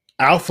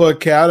 Alpha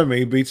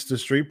Academy beats the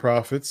Street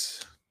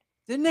Profits.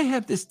 Didn't they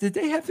have this? Did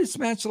they have this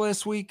match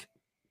last week?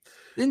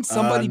 Didn't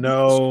somebody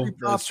no,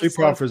 the Street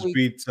Profits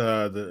beat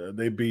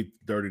they beat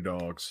Dirty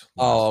Dogs.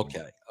 Oh,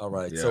 okay. All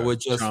right. Yeah, So we're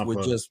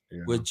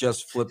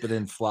just flipping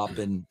and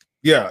flopping.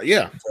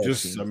 Yeah.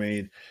 Just I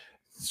mean,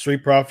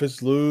 Street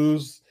Profits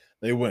lose.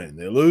 They win.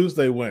 They lose.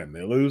 They win.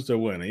 They lose. They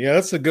win. Yeah,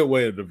 that's a good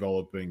way of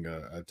developing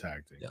a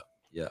tag team.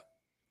 Yeah.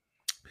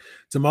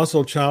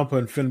 Tommaso Ciampa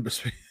and Finn.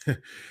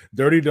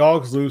 Dirty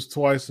Dogs lose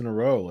twice in a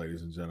row,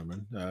 ladies and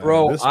gentlemen.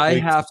 Bro, I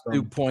have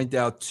to point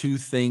out two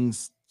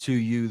things to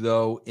you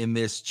though in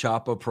this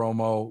Ciampa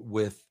promo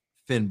with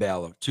Finn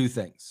Balor. Two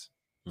things.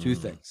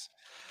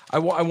 I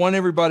want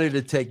everybody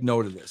to take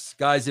note of this,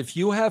 guys. If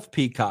you have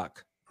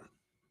Peacock,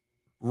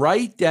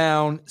 write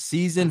down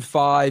season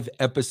 5,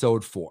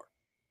 episode 4.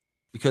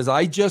 Because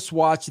I just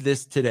watched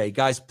this today.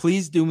 Guys,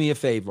 please do me a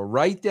favor.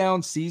 Write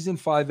down season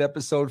 5,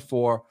 episode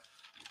 4.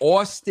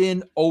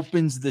 Austin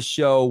opens the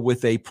show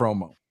with a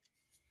promo.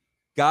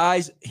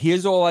 Guys,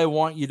 here's all I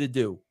want you to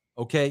do,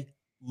 okay?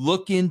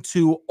 Look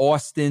into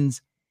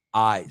Austin's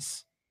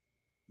eyes.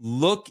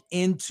 Look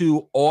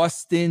into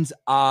Austin's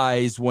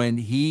eyes when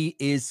he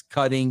is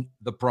cutting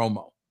the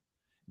promo.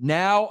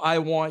 Now I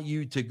want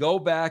you to go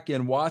back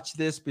and watch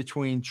this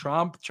between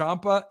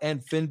Ciampa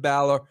and Finn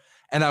Balor.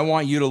 And I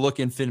want you to look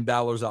in Finn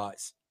Balor's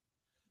eyes.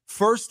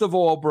 First of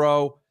all,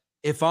 bro,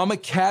 if I'm a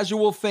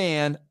casual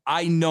fan,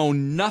 I know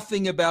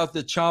nothing about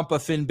the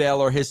Ciampa Finn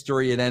Balor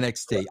history at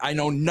NXT. I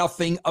know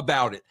nothing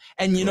about it.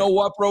 And you know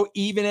what, bro?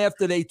 Even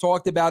after they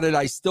talked about it,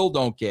 I still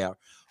don't care.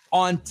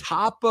 On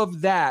top of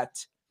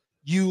that,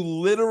 you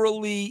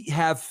literally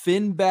have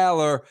Finn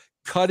Balor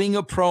cutting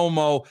a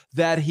promo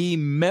that he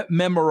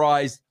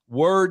memorized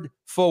word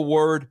for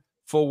word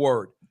for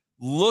word.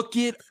 Look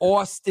at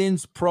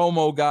Austin's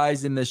promo,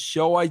 guys, in the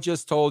show I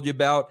just told you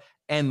about,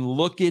 and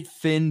look at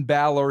Finn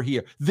Balor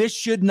here. This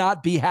should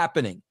not be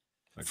happening.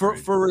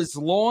 For as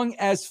long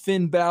as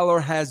Finn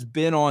Balor has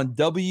been on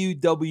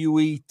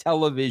WWE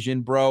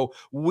television, bro,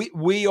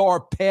 we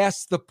are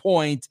past the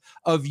point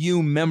of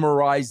you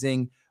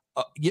memorizing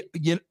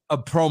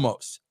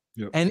promos.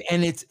 Yep. And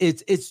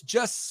it's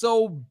just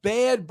so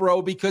bad,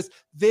 bro, because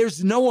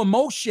there's no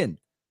emotion.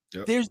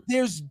 Yep.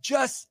 There's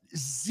just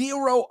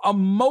zero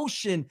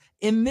emotion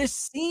in this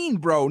scene,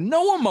 bro.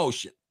 No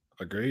emotion.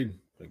 Agreed.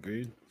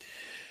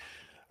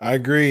 I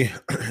agree.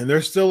 And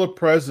there's still a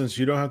presence.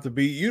 You don't have to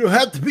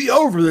be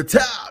over the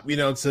top,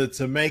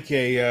 to make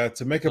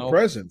a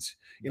presence.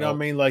 You know what I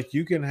mean? Like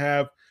you can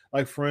have,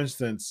 like, for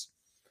instance,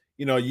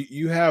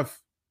 you have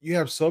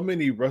so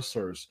many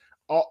wrestlers.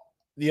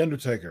 The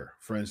Undertaker,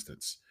 for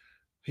instance,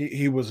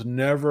 he was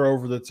never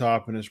over the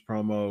top in his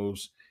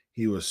promos.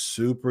 He was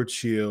super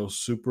chill,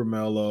 super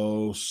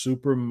mellow,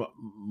 super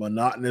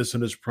monotonous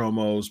in his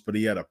promos, but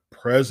he had a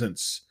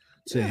presence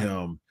to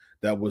him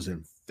that was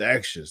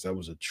infectious, that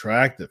was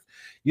attractive.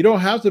 You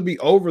don't have to be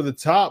over the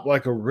top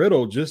like a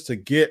Riddle just to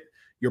get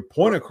your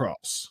point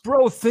across.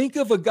 Bro, think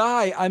of a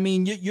guy. I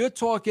mean, you're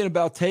talking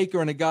about Taker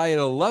and a guy at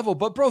a level,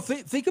 but bro,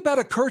 think about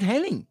a Kurt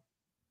Hennig.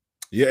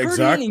 Yeah, Kurt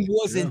exactly. Hennig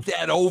wasn't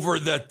that over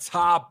the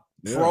top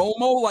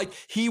promo. Like,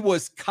 he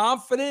was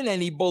confident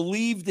and he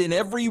believed in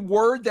every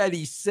word that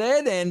he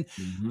said. And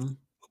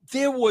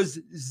there was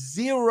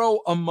zero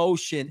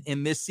emotion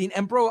in this scene.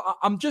 And bro,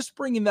 I'm just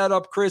bringing that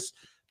up, Chris,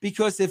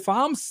 because if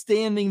I'm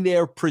standing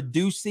there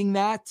producing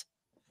that,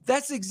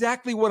 that's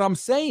exactly what I'm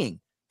saying.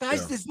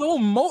 Guys, there's no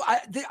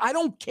I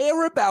don't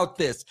care about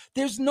this.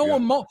 There's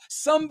no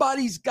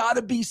somebody's got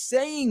to be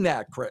saying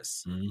that,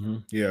 Chris.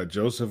 Yeah,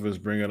 Joseph is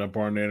bringing up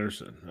Arn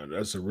Anderson.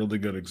 That's a really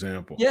good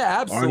example. Yeah,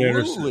 absolutely. Arn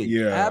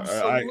Anderson,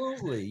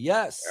 absolutely.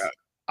 Yes.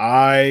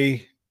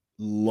 I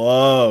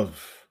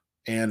love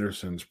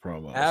Anderson's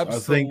promos.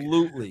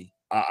 Absolutely.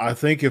 I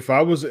think if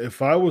I was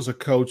a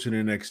coach in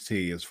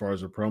NXT, as far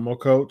as a promo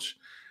coach,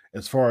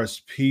 as far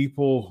as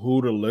people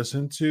who to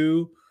listen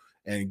to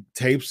and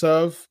tapes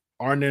of,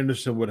 Arn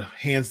Anderson would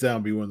hands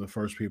down be one of the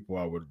first people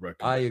I would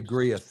recommend. I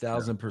agree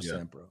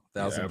 1,000%, bro.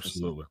 1,000%.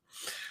 Absolutely.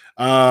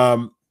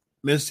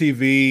 Miz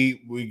TV,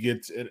 we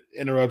get an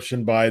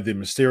interruption by the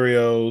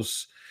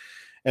Mysterios.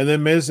 And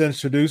then Miz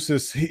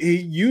introduces,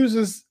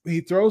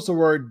 he throws the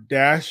word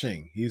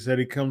dashing. He said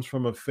he comes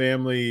from a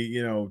family,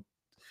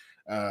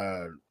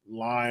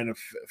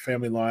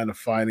 family line of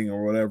fighting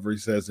or whatever he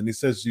says. And he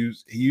says he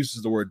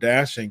uses the word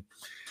dashing.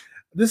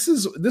 This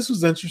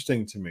was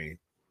interesting to me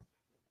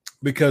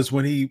because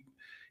when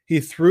he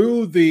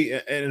threw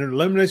in an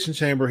elimination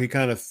chamber, he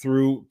kind of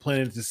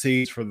planted the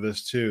seeds for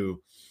this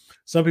too.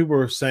 Some people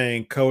were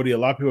saying Cody. A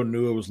lot of people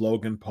knew it was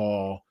Logan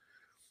Paul.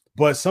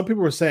 But some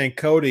people were saying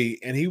Cody,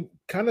 and he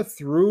kind of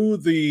threw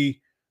the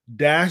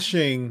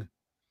dashing,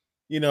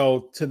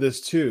 to this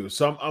too.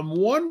 So I'm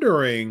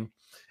wondering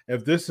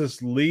if this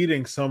is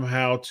leading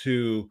somehow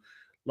to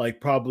like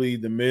probably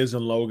the Miz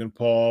and Logan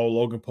Paul.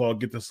 Logan Paul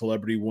get the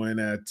celebrity win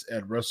at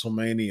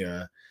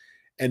WrestleMania,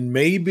 and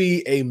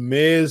maybe a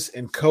Miz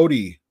and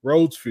Cody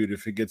Rhodes feud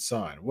if it gets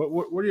signed. What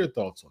are your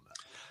thoughts on that?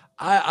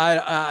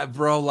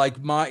 Bro,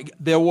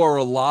 there were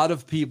a lot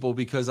of people,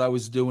 because I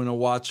was doing a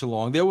watch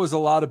along. There was a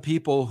lot of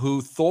people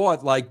who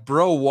thought like,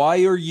 bro,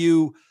 why are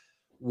you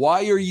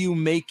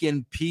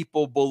making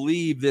people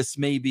believe this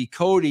may be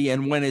Cody?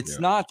 And when it's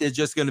not, they're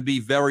just going to be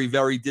very,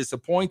 very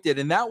disappointed.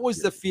 And that was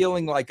the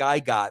feeling like I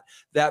got,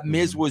 that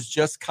Miz was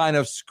just kind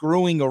of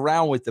screwing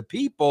around with the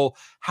people.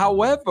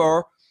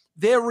 However,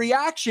 their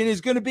reaction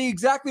is going to be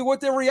exactly what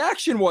their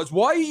reaction was.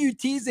 Why are you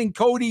teasing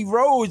Cody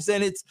Rhodes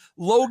and it's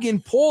Logan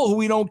Paul, who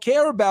we don't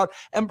care about?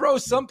 And bro,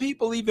 some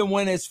people even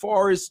went as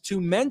far as to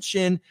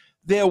mention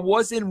there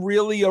wasn't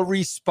really a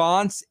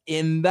response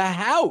in the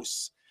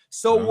house.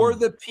 So were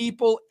the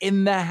people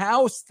in the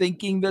house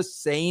thinking the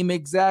same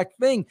exact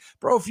thing?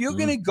 Bro, if you're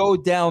going to go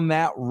down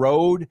that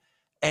road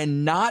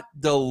and not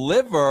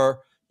deliver,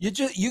 you're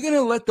going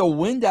to let the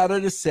wind out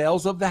of the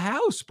sails of the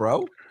house,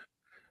 bro.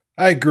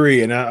 I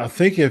agree. And I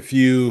think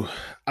you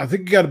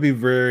got to be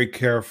very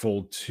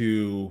careful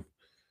to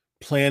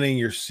planting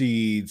your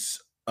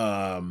seeds.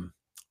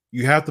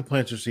 You have to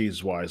plant your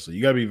seeds wisely.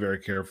 You got to be very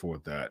careful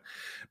with that,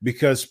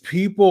 because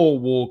people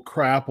will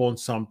crap on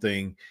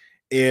something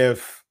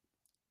if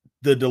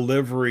the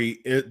delivery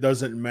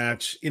doesn't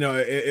match,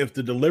 if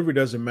the delivery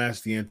doesn't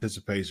match the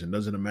anticipation,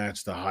 doesn't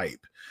match the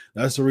hype.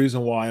 That's the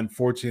reason why,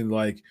 unfortunately,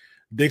 like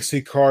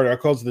Dixie Carter, I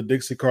call it the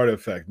Dixie Carter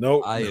effect.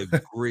 No, I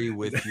agree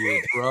with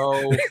you,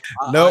 bro.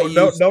 No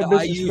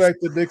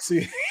disrespect to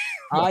Dixie.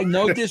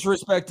 No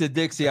disrespect to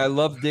Dixie. I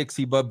love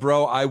Dixie, but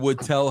bro, I would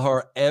tell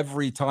her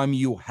every time,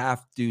 you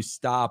have to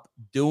stop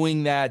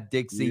doing that,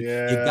 Dixie.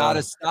 Yeah. You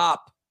gotta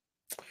stop.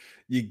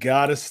 You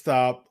gotta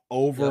stop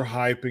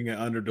overhyping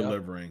and under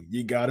delivering.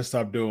 You gotta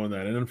stop doing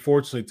that. And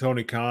unfortunately,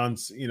 Tony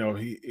Khan's,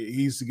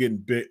 he's getting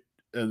bit,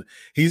 and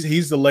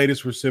he's the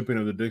latest recipient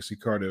of the Dixie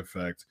Carter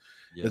effect.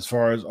 As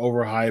far as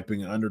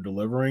overhyping and under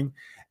delivering.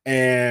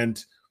 And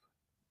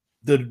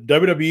the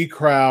WWE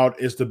crowd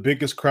is the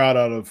biggest crowd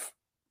out of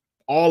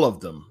all of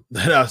them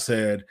that I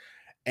said.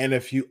 And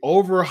if you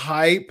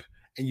overhype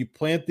and you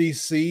plant these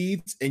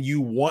seeds and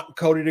you want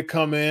Cody to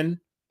come in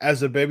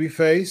as a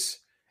babyface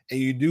and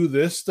you do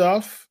this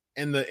stuff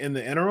in the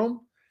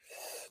interim,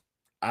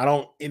 I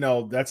don't,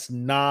 that's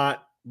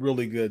not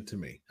really good to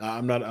me.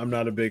 I'm not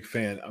a big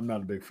fan. I'm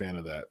not a big fan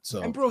of that.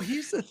 So, and bro,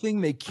 here's the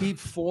thing they keep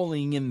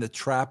falling in the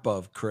trap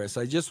of, Chris.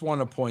 I just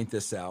want to point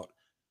this out.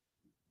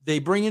 They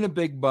bring in a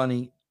Big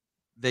Bunny.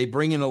 They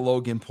bring in a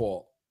Logan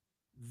Paul.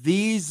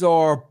 These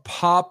are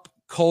pop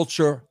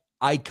culture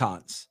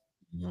icons.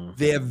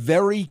 They're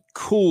very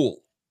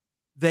cool.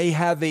 They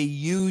have a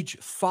huge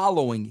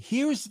following.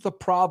 Here's the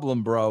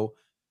problem, bro.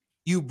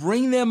 You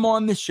bring them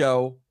on the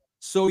show,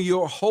 so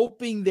you're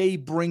hoping they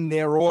bring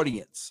their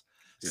audience.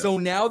 So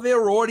now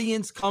their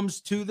audience comes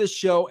to the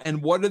show,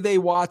 and what are they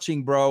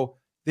watching, bro?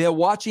 They're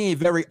watching a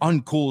very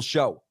uncool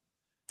show.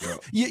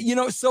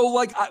 Yeah. So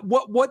like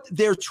what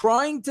they're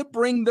trying to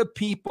bring the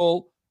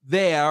people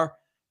there,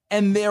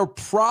 and they're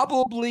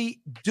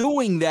probably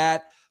doing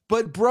that.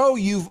 But bro,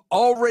 you've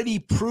already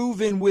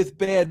proven with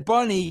Bad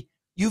Bunny,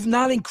 you've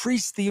not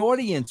increased the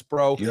audience,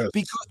 bro. Yes.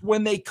 Because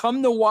when they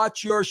come to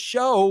watch your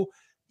show,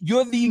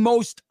 you're the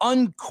most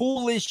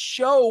uncoolest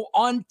show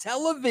on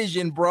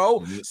television,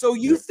 bro. So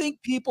you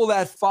think people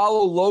that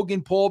follow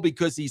Logan Paul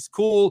because he's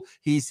cool,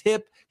 he's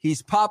hip,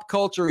 he's pop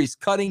culture, he's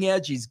cutting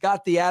edge, he's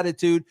got the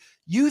attitude,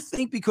 you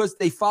think because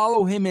they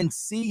follow him and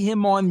see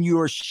him on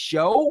your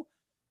show,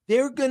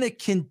 they're going to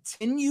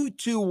continue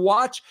to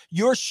watch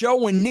your show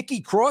when Nikki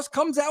Cross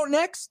comes out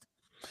next?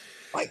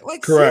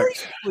 Like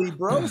correct. Seriously,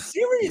 bro.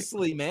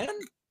 Seriously, man.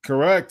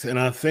 Correct. And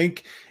I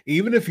think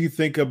even if you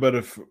think about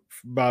it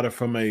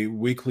from a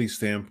weekly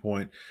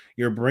standpoint,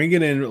 you're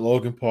bringing in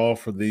Logan Paul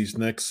for these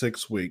next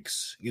 6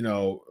 weeks,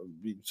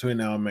 between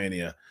now and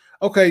Mania.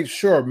 Okay,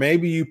 sure.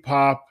 Maybe you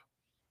pop,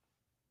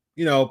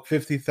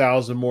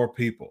 50,000 more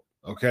people.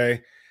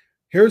 Okay.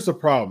 Here's the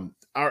problem.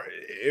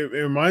 It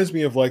reminds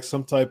me of like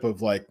some type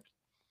of like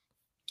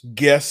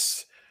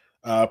guest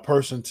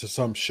person to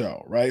some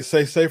show, right?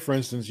 Say for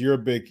instance, you're a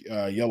big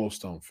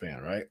Yellowstone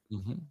fan, right?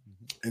 Mm-hmm.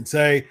 And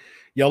say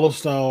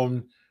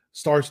Yellowstone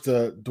starts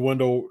to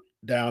dwindle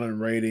down in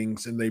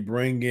ratings, and they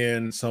bring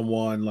in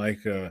someone like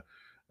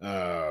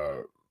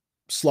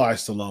Sly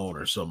Stallone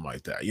or something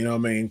like that. You know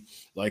what I mean?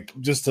 Like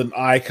just an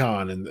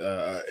icon in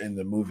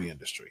the movie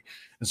industry.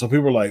 And so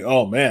people are like,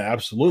 "Oh man,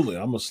 absolutely!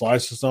 I'm a Sly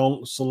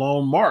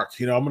Stallone mark.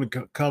 You know, I'm going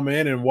to come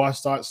in and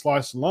watch Sly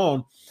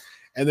Stallone."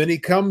 And then he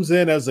comes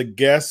in as a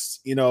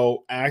guest,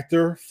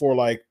 actor for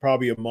like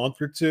probably a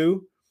month or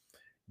two.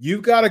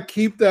 You've got to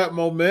keep that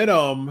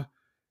momentum,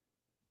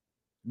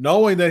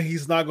 knowing that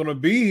he's not going to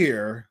be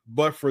here,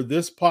 but for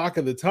this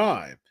pocket of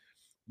time.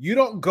 You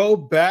don't go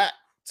back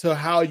to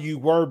how you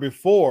were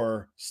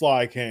before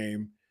Sly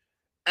came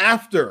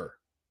after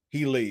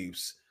he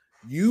leaves.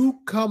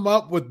 You come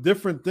up with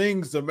different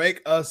things to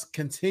make us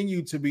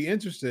continue to be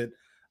interested.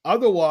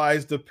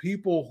 Otherwise, the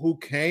people who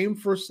came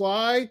for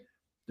Sly,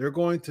 they're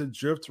going to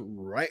drift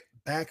right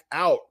back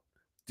out,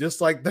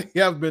 just like they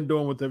have been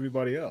doing with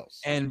everybody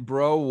else. And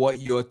bro, what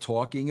you're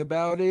talking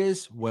about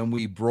is when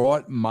we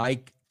brought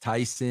Mike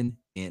Tyson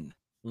in,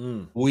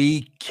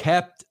 we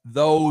kept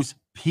those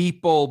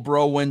people,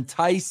 bro. When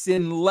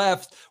Tyson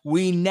left,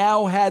 we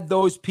now had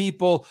those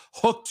people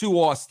hooked to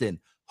Austin,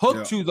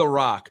 hooked to The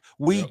Rock.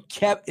 We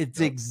kept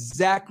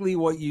exactly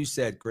what you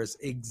said, Chris.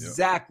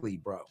 Exactly,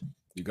 bro.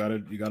 You gotta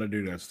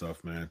do that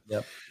stuff, man.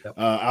 Yep.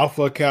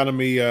 Alpha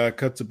Academy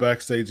cuts a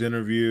backstage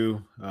interview.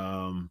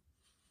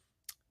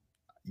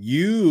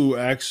 You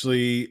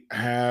actually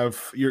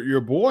have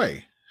your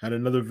boy had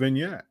another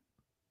vignette.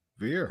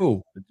 Veer.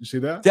 Who? Did you see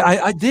that?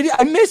 I did.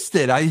 I missed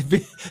it. I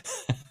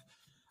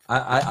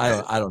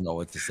don't know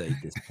what to say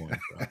at this point,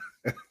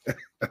 bro.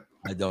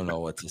 I don't know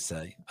what to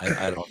say.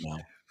 I don't know.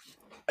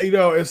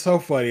 It's so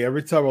funny.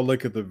 Every time I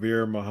look at the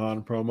Veer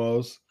Mahan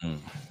promos,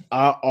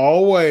 I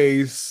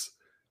always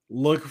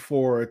look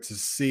forward to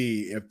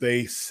see if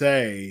they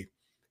say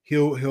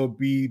he'll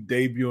be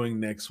debuting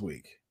next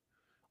week.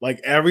 Like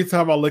every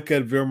time I look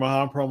at Veer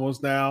Mahan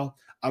promos now,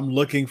 I'm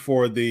looking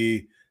for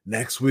the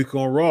next week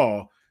on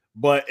Raw,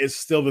 but it's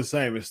still the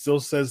same. It still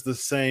says the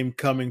same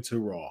coming to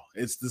Raw.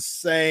 It's the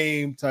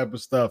same type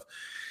of stuff.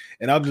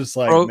 And I'm just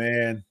like, bro,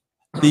 man.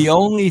 The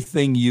only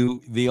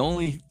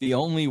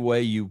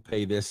way you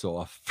pay this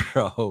off,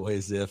 bro,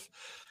 is if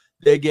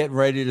they're getting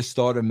ready to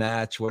start a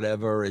match,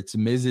 whatever. It's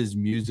Mrs.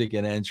 Music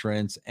and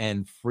entrance,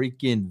 and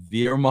freaking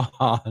Veer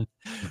Mahan,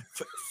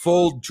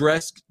 full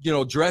dress,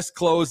 dress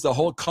clothes, the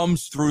whole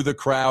comes through the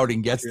crowd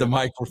and gets the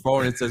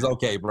microphone and says,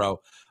 "Okay, bro,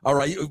 all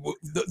right,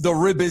 the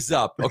rib is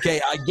up.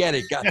 Okay, I get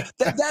it.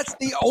 That's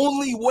the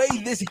only way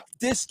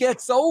this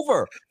gets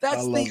over.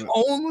 That's the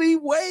only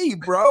way,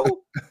 bro."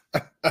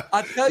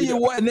 I'll tell you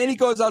what, and then he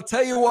goes, "I'll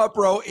tell you what,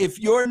 bro, if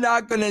you're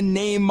not going to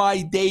name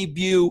my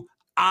debut,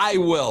 I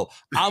will.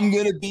 I'm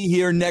going to be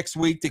here next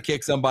week to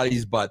kick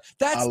somebody's butt."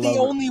 That's the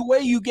only way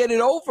you get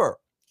it over.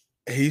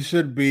 He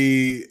should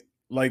be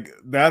like,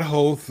 that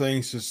whole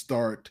thing should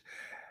start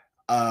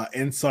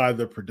inside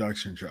the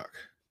production truck.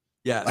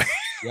 Yes.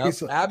 Yep,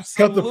 absolutely.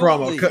 Cut the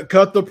promo.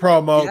 Cut the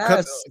promo.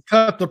 Yes.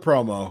 Cut the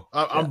promo.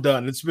 I'm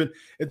done.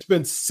 It's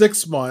been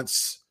 6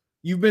 months.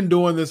 You've been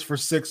doing this for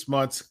 6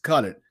 months.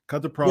 Cut it.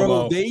 Cut the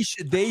promo. Bro,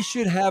 they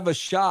should have a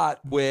shot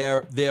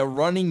where they're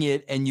running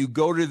it and you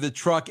go to the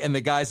truck and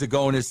the guys are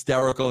going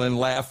hysterical and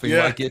laughing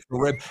like it's a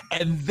rib,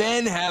 and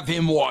then have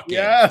him walk in.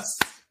 Yes.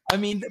 I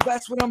mean,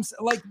 that's what I'm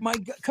like.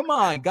 Come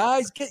on,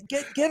 guys, get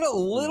a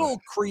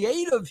little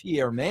creative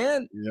here,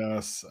 man.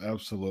 Yes,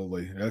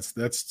 absolutely.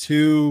 That's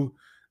two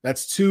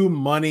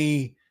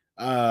money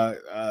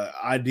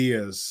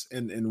ideas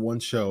in one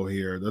show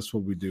here. That's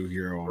what we do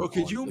here on. Bro,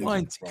 could you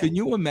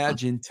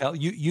imagine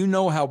you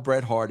know how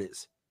Bret Hart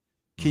is?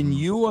 Can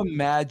you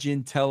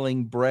imagine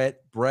telling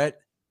Bret,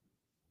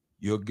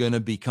 you're gonna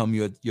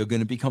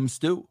become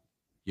Stu?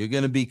 You're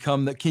gonna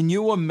become the. Can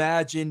you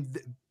imagine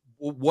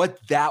what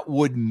that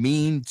would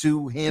mean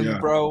to him,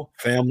 bro?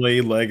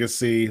 Family,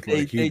 legacy.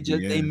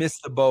 They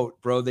missed the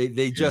boat, bro.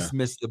 They just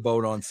missed the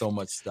boat on so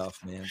much stuff,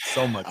 man.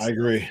 So much. I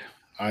agree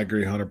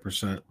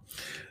 100%.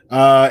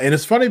 And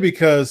it's funny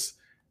because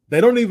they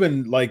don't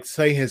even like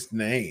say his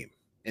name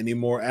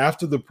anymore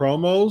after the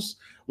promos.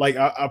 Like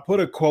I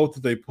put a quote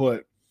that they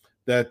put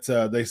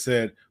that they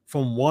said,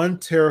 "From one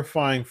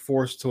terrifying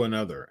force to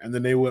another," and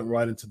then they went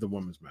right into the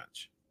women's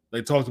match.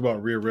 They talked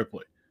about Rhea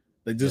Ripley.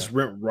 They just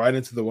went right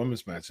into the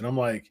women's match, and I'm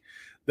like,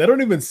 they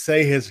don't even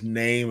say his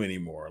name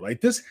anymore. Like,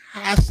 this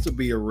has to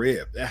be a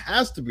rib. It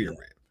has to be a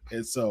rib.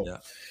 And so,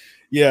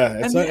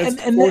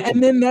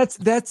 and then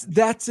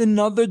that's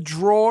another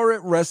draw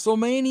at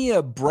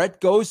WrestleMania. Bret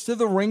goes to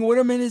the ring with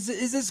him and is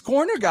his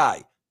corner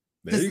guy.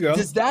 There you go.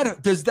 Does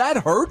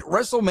that hurt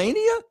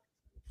WrestleMania?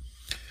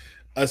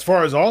 As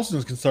far as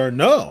Austin's concerned,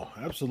 no,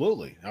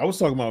 absolutely. I was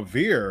talking about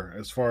Veer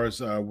as far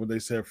as what they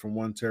said from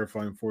one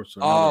terrifying force to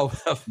another.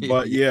 Oh,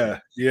 But yeah,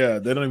 yeah,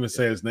 they don't even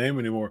say his name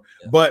anymore.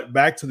 yeah, But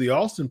back to the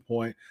Austin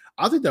point,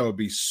 I think that would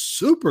be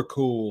super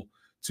cool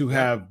to yeah.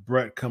 have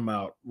Brett come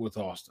out with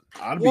Austin.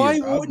 I'd be a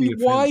fan of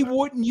Why that.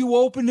 wouldn't you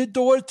open the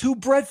door to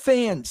Brett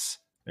fans?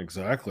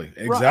 Exactly.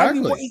 Bro, I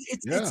mean, Exactly.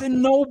 it's Yeah. a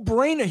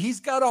no-brainer. He's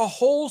got a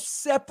whole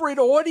separate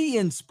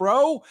audience,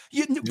 bro.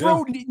 Yeah.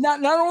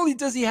 Not only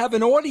does he have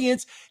an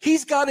audience,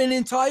 he's got an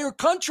entire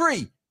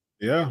country.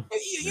 Yeah.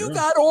 You Yeah.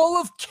 got all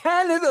of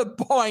Canada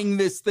buying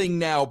this thing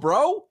now,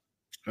 bro.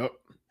 Yep.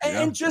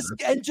 And just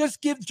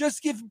give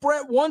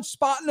Brett one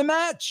spot in the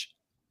match.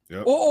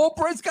 Yep. All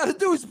Brett's got to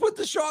do is put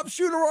the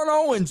sharpshooter on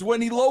Owens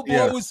when he low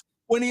Yeah. blows,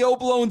 when he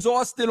blows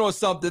Austin or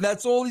something.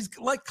 That's all he's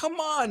like. Come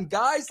on,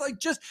 guys! Like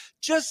just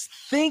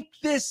think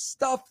this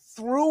stuff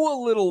through a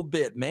little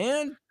bit,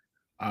 man.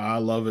 I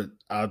love it.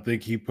 I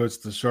think he puts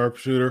the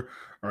sharpshooter,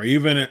 or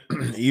even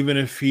even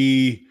if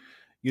he,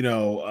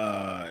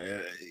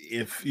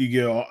 if you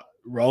give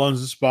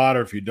Rollins a spot,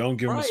 or if you don't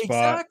give him a Right?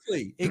 spot,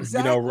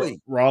 Exactly.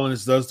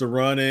 Rollins does the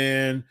run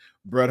in.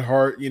 Bret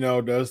Hart,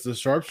 does the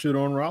sharpshooter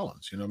on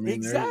Rollins. You know what I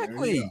mean?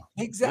 There you go.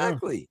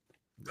 Exactly. Yeah,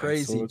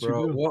 Crazy, what you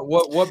bro. do.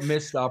 What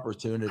missed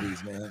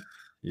opportunities, man.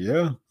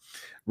 Yeah.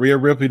 Rhea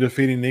Ripley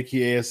defeating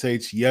Nikki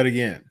ASH yet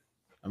again.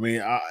 I mean,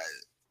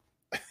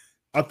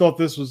 I thought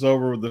this was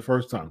over the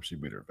first time she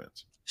beat her,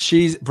 Vince.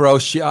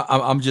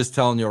 I'm just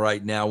telling you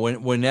right now,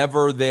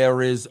 whenever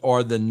there is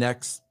or the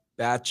next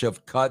batch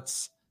of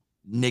cuts,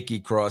 Nikki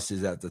Cross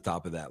is at the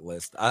top of that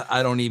list.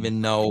 I don't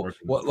even know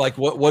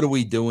what are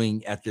we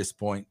doing at this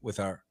point with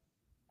her?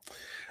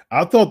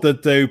 I thought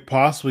that they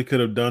possibly could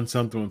have done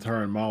something with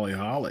her and Molly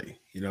Holly,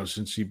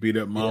 since she beat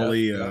up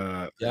Molly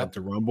at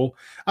the Rumble.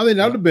 I mean,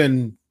 that would have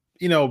been,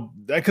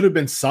 that could have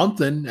been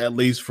something at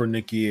least for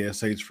Nikki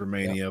ASH for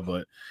Mania,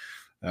 but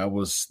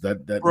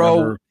that Bro,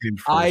 never came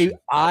to fruition.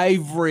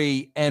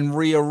 Ivory and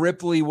Rhea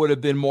Ripley would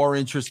have been more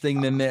interesting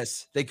than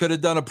this. They could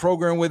have done a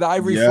program with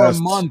Ivory for a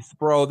month,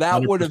 bro.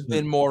 That 100%. Would have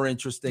been more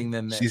interesting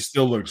than this. She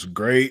still looks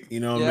great,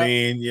 you know what I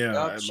mean?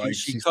 Yeah. Yep.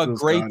 She cut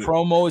great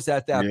promos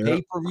at that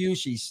pay-per-view.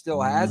 She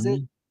still has it.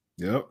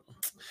 Yep.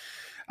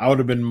 I would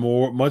have been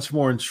much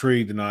more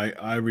intrigued than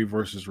Ivory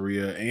versus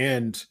Rhea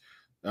and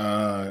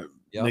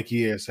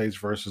Nikki ASH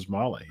versus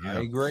Molly.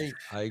 Yeah.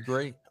 I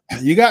agree.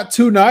 You got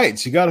 2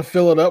 nights. You got to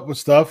fill it up with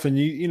stuff, and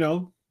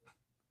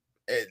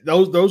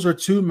those are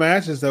 2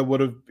 matches that would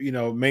have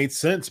made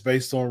sense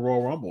based on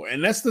Royal Rumble.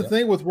 And that's the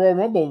thing with Royal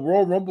Rumble.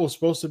 Royal Rumble is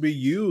supposed to be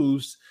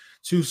used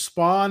to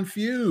spawn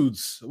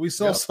feuds. We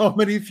saw so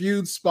many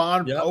feuds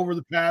spawn over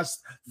the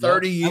past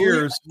 30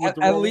 years with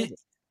the Royal Rumble.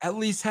 At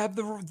least have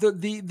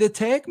the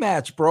tag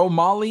match, bro.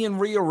 Molly and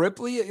Rhea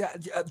Ripley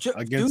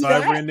against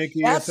Ivory and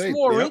Nikki. That's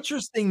more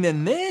interesting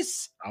than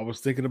this. I was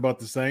thinking about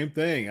the same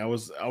thing. I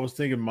was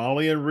thinking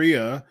Molly and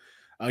Rhea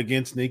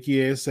against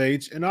Nikki ASH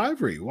and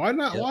Ivory. Why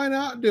not? Why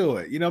not do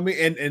it? You know what I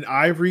mean? And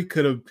Ivory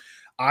could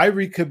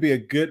be a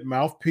good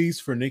mouthpiece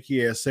for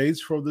Nikki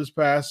ASH for this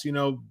past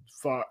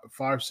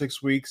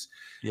 5-6 weeks.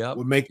 Yeah,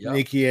 would make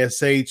Nikki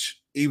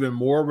ASH even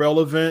more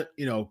relevant.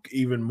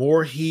 Even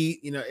more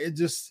heat. It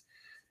just.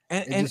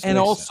 And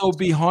also sense.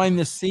 Behind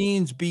the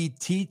scenes, be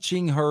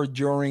teaching her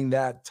during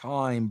that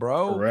time,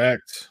 bro.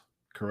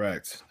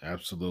 Correct.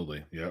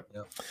 Absolutely. Yep.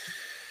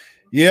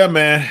 Yeah,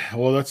 man.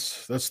 Well,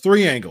 that's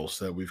 3 angles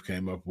that we've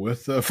came up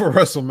with for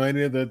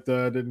WrestleMania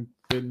that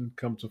didn't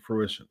come to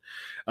fruition.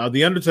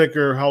 The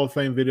Undertaker Hall of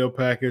Fame video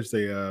package.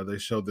 They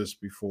showed this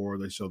before.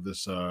 They showed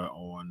this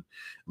on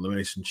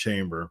Elimination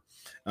Chamber.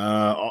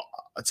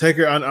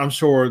 Taker, I'm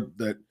sure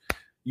that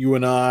you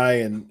and I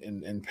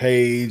and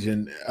Paige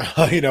and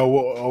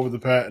over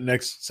the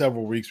next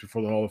several weeks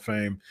before the Hall of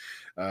Fame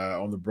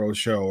on the Bro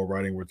Show or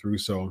Writing with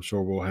Russo, I'm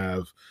sure we'll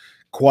have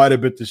quite a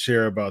bit to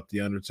share about the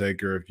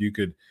Undertaker. If you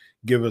could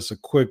give us a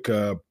quick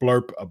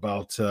blurb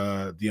about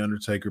the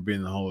Undertaker being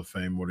in the Hall of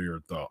Fame, what are your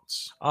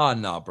thoughts? Oh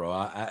no, bro.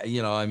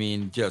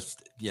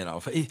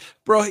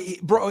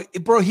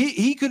 Bro,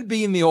 he could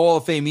be in the Hall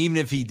of Fame even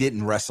if he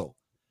didn't wrestle.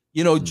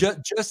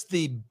 Just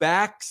the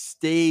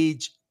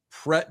backstage.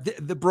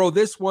 Bro,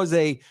 this was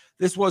a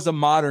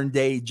modern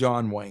day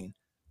John Wayne.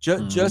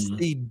 Just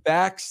the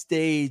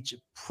backstage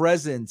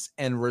presence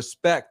and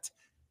respect,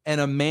 and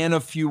a man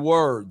of few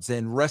words,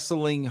 and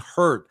wrestling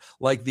hurt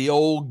like the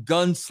old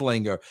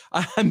gunslinger.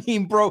 I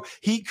mean, bro,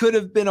 he could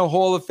have been a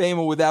Hall of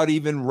Famer without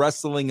even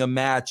wrestling a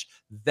match.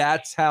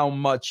 That's how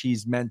much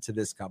he's meant to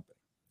this company,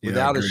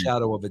 without a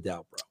shadow of a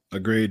doubt, bro.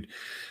 Agreed.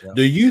 Yeah.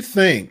 Do you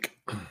think?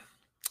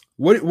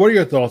 What are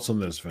your thoughts on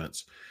this,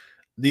 Vince?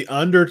 The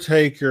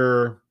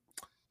Undertaker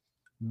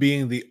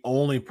being the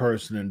only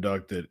person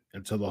inducted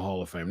into the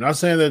Hall of Fame. Not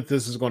saying that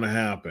this is going to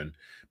happen,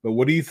 but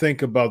what do you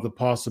think about the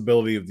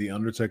possibility of the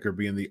Undertaker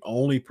being the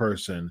only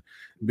person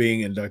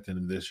being inducted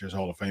in this year's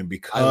Hall of Fame?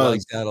 Because I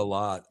like that a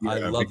lot. I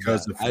love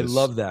that. I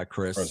love that,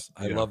 Chris.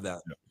 I love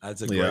that.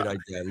 That's a great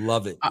idea. I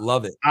love it.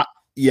 Love it.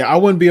 I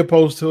wouldn't be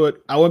opposed to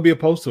it. I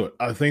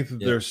think that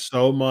there's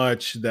so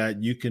much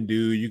that you can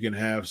do. You can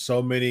have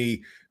so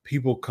many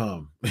people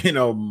come,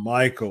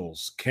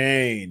 Michaels,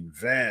 Kane,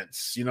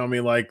 Vince,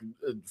 like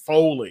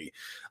Foley,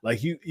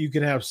 like you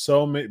can have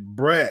so many,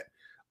 Brett,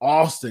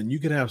 Austin, you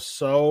can have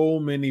so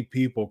many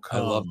people I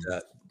love come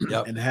that.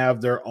 Yep. and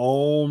have their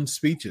own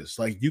speeches.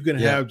 Like you can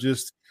have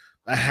just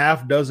a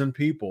half dozen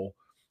people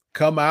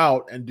come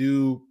out and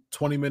do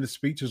 20-minute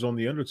speeches on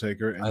the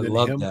Undertaker, and I then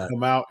love him that.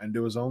 come out and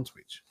do his own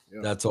speech. Yeah.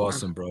 That's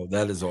awesome, bro.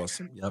 That is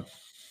awesome. Yep.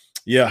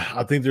 Yeah,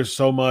 I think there's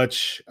so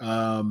much,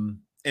 and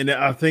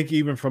I think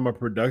even from a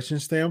production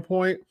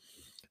standpoint,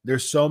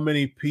 there's so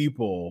many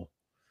people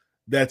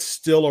that's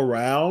still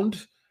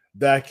around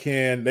that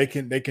they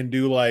can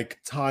do like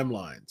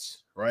timelines,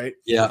 right?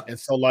 Yeah. And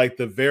so like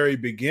the very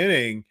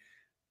beginning,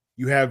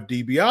 you have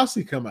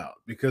DiBiase come out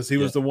because he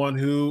was the one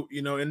who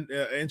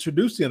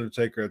introduced the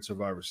Undertaker at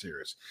Survivor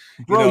Series.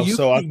 Bro,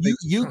 So I think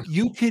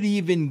you could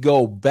even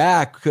go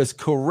back, because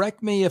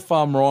correct me if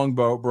I'm wrong,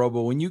 bro,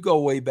 but when you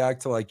go way back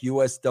to like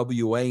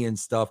USWA and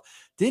stuff,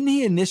 didn't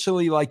he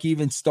initially like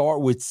even start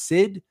with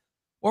Sid?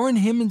 Weren't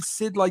him and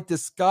Sid like the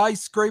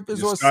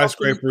skyscrapers or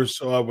skyscrapers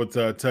with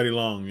Teddy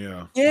Long?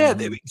 Yeah, yeah.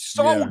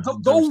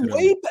 Mm-hmm. Go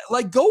way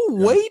back,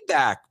 way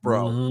back,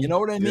 bro. Mm-hmm. You know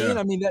what I mean? Yeah.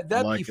 I mean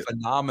that'd like be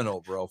phenomenal,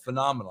 bro.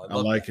 Phenomenal. I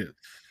like it.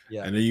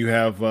 Yeah. And then you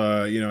have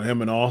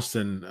him and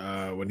Austin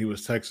when he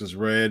was Texas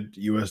Red,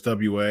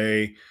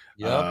 USWA.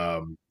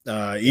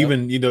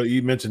 Even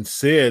you mentioned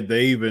Sid.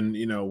 They even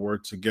were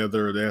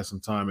together. They had some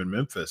time in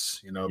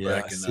Memphis.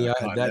 Back in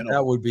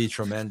that would be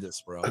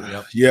tremendous, bro.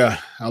 Yep. Yeah,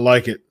 I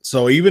like it.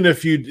 So even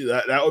if you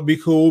that would be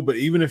cool. But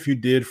even if you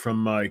did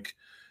from like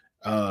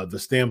the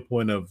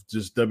standpoint of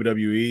just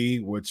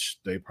WWE, which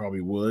they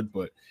probably would,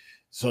 but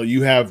so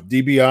you have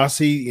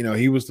DiBiase.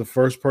 He was the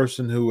first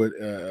person who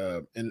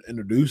would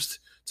introduced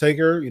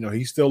Taker.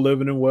 He's still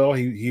living and well.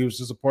 He was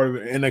just a part of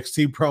an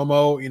NXT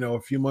promo,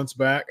 a few months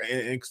back,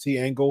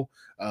 NXT angle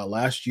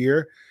last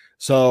year.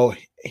 So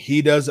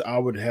he does. I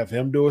would have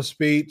him do a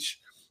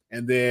speech,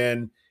 and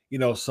then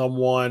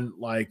someone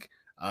like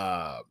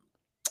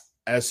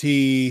as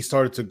he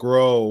started to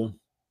grow,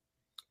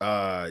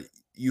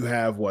 you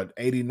have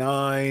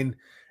 89.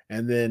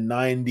 And then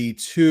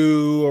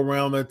 92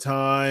 around that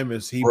time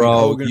as he beat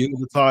Hogan for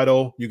the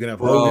title. You can have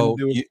Hogan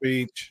do a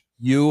speech.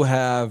 You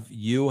have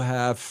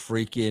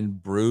freaking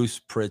Bruce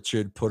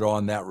Pritchard put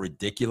on that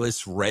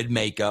ridiculous red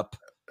makeup.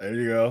 There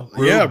you go.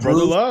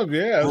 Brother Love.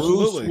 Yeah,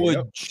 absolutely. Bruce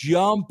would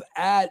jump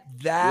at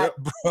that,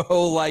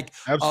 bro. Like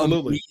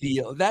absolutely.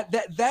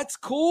 That's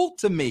cool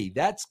to me.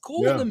 That's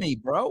cool to me,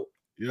 bro.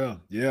 Yeah,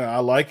 I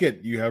like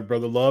it. You have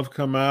Brother Love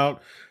come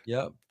out.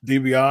 Yep.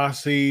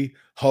 DiBiase,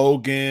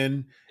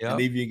 Hogan,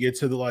 and even you get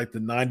to the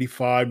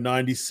 95,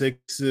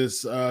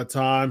 96's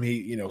time.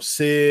 He,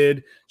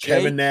 Sid,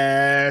 Kevin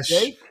Nash,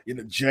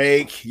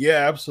 Jake.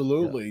 Yeah,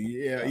 absolutely.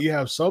 Yeah, you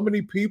have so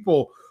many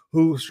people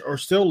who are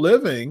still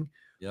living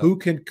who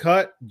can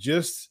cut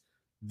just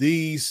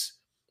these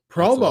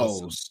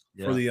promos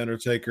for the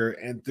Undertaker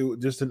and through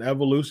just an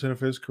evolution of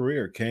his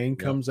career. Kane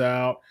comes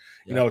out.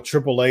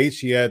 Triple H.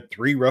 He had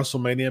 3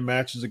 WrestleMania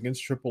matches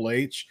against Triple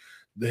H.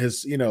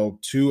 His,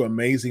 2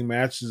 amazing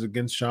matches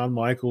against Shawn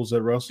Michaels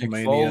at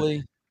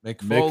WrestleMania. Mick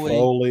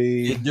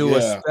Foley.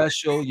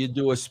 You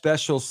do a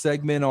special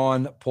segment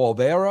on Paul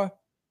Bearer.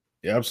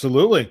 Yeah,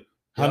 absolutely.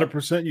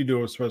 100% you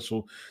do a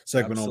special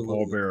segment on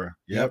Paul Bearer.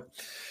 Yep.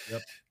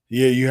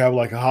 Yeah, you have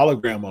like a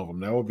hologram of him.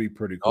 That would be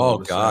pretty cool. Oh,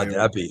 God,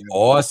 that'd be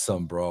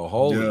awesome, bro.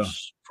 Holy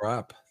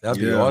crap.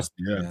 That'd be awesome,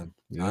 man.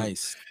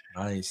 Nice.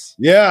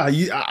 Yeah,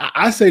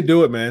 I say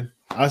do it, man.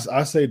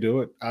 I say do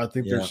it. I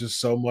think there's just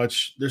so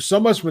much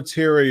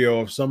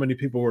material of so many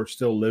people who are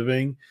still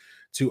living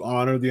to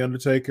honor the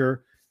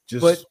Undertaker.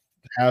 Just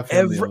have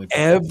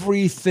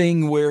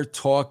everything we're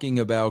talking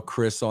about,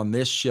 Chris, on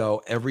this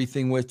show,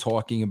 everything we're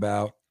talking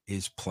about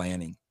is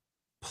planning,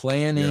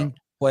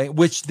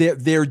 which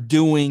they're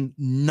doing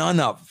none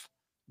of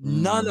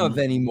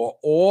anymore.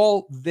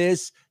 All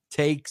this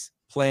takes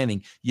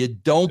planning. You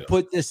don't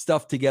put this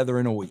stuff together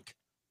in a week.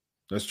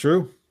 That's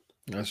true.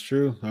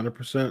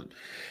 100%.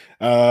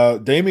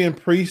 Damian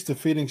Priest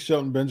defeating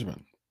Shelton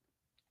Benjamin.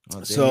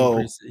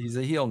 Priest, he's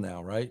a heel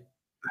now, right?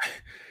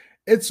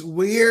 It's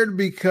weird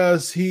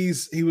because he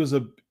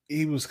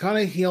was kind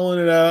of healing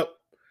it up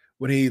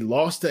when he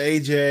lost to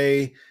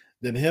AJ.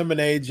 Then him and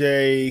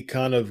AJ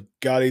kind of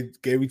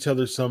gave each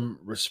other some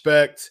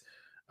respect.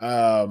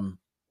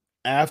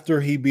 After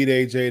he beat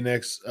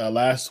AJ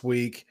last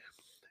week,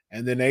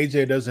 and then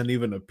AJ doesn't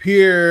even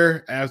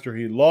appear after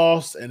he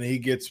lost, and he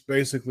gets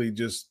basically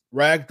just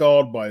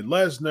ragdolled by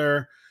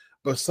Lesnar.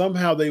 But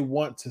somehow they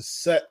want to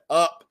set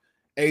up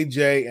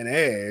AJ and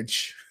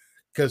Edge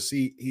because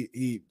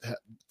he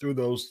threw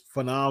those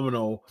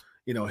phenomenal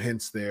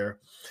hints there.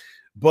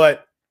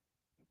 But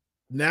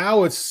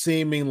now it's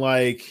seeming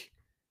like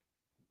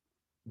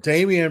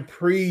Damian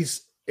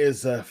Priest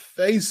is a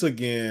face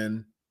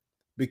again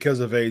because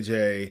of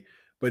AJ,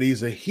 but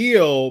he's a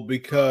heel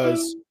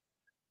because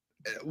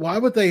why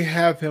would they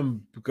have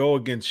him go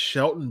against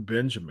Shelton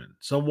Benjamin,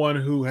 someone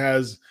who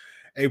has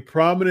a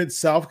prominent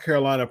South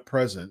Carolina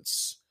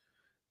presence,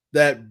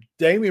 that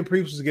Damian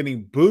Priest was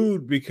getting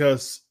booed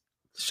because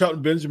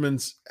Shelton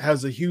Benjamin's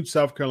has a huge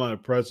South Carolina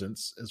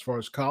presence as far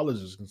as college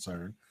is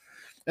concerned.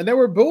 And they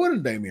were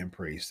booing Damian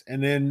Priest.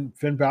 And then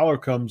Finn Balor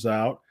comes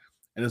out.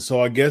 And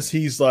so I guess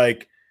he's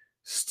like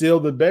still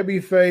the baby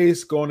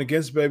face going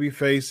against baby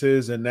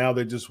faces. And now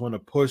they just want to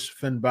push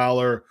Finn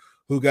Balor,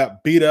 who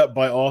got beat up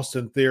by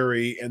Austin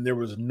Theory. And there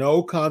was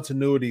no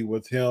continuity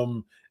with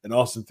him and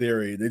Austin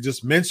Theory. They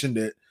just mentioned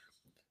it.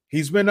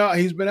 He's been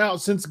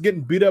out since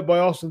getting beat up by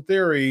Austin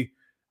Theory.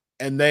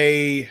 And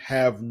they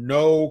have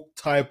no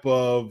type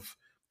of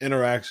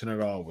interaction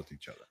at all with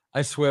each other.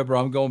 I swear, bro,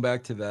 I'm going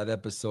back to that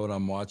episode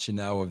I'm watching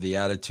now of the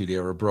Attitude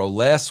Era, bro.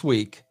 Last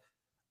week,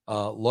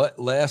 the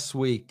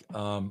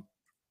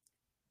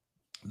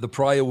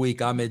prior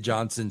week, Ahmed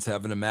Johnson's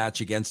having a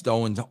match against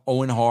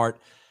Owen Hart,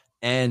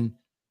 and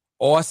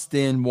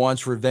Austin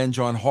wants revenge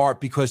on Hart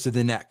because of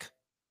the neck.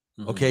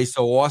 Mm-hmm. Okay,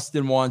 so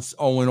Austin wants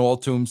Owen all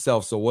to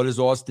himself. So what does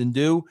Austin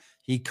do?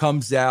 He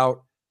comes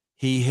out,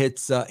 he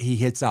hits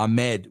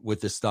Ahmed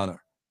with the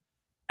stunner.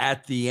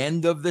 At the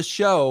end of the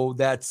show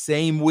that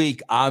same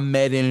week,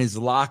 Ahmed in his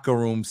locker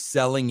room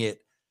selling it,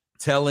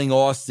 telling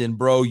Austin,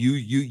 bro,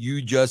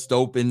 you just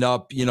opened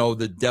up,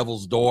 the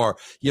devil's door,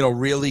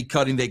 really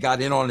cutting. They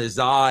got in on his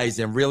eyes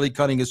and really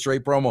cutting a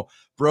straight promo.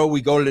 Bro,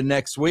 we go to the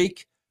next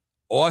week.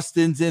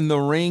 Austin's in the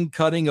ring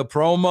cutting a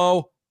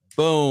promo.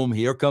 Boom,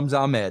 here comes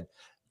Ahmed.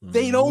 Mm-hmm.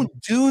 They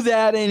don't do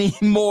that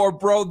anymore,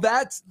 bro.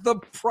 That's the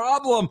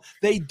problem.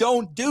 They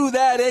don't do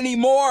that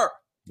anymore.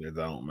 They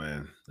don't,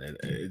 man.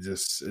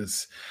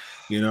 It's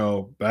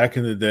back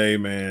in the day,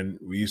 man,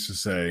 we used to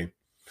say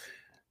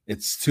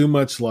it's too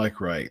much like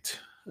right.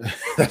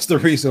 That's the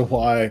reason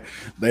why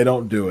they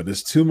don't do it.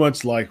 It's too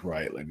much like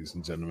right, ladies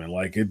and gentlemen.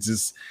 Like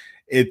it's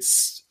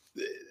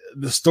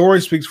the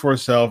story speaks for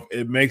itself.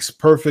 It makes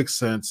perfect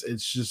sense.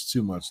 It's just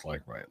too much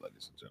like right,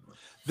 ladies and gentlemen.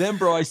 Then,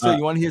 bro, I said,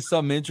 you want to hear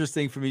something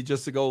interesting for me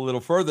just to go a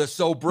little further?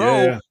 So,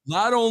 bro,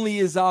 Not only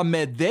is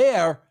Ahmed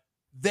there,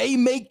 they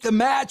make the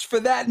match for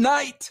that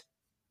night.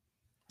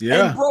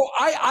 Yeah. And, bro,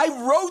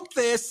 I wrote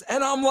this,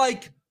 and I'm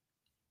like,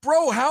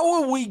 bro,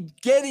 how are we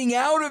getting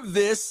out of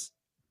this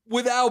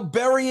without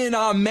burying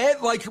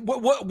Ahmed? Like,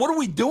 what are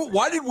we doing?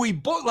 Why did we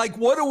book? Like,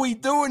 what are we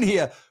doing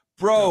here?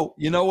 Bro,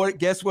 you know what?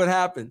 Guess what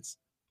happens?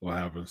 What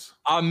happens?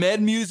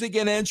 Ahmed music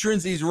and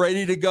entrance. He's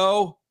ready to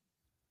go.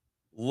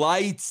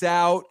 Lights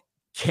out.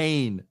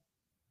 Kane,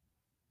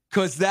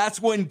 because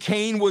that's when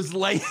Kane was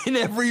laying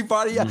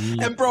everybody out. Mm-hmm.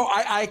 And bro,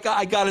 I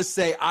gotta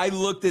say, I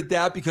looked at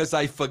that because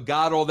I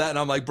forgot all that, and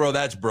I'm like, bro,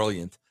 that's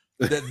brilliant.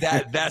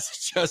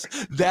 That's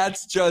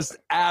just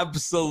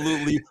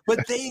absolutely.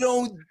 But they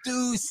don't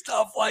do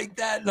stuff like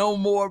that no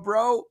more,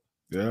 bro.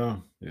 Yeah.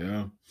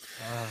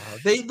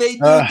 They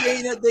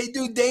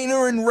do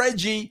Dana and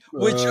Reggie,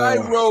 which I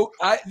wrote.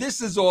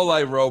 This is all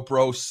I wrote,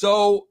 bro.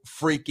 So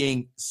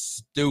freaking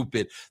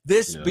stupid.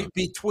 This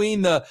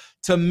between the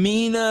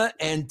Tamina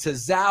and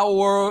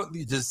Tozawa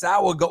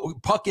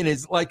pucking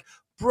is like,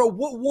 bro.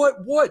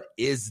 What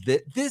is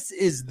that? This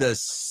is the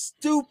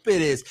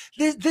stupidest.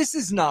 This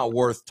is not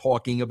worth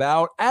talking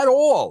about at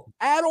all,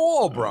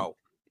 bro.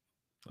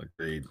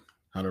 Agreed.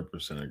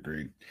 100%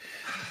 agreed.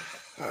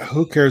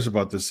 Who cares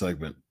about this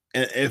segment?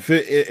 And if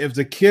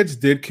the kids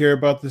did care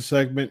about this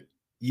segment,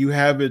 you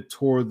have it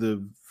toward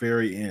the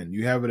very end.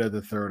 You have it at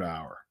the third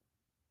hour.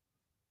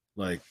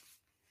 Like,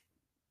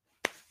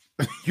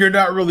 you're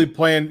not really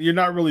playing. You're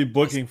not really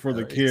booking for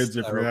the kids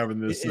if you're having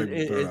this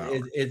segment third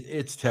hour.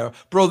 It's terrible,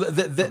 bro.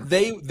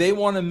 They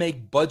want to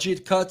make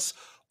budget cuts.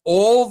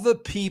 All the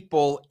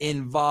people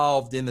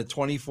involved in the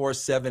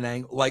 24/7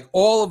 angle, like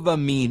all of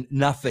them, mean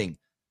nothing.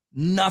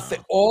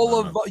 Nothing.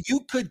 You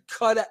could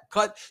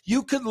cut.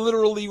 You could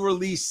literally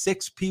release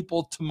 6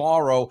 people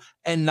tomorrow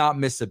and not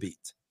miss a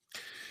beat.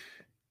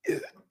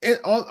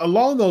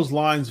 Along those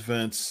lines,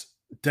 Vince,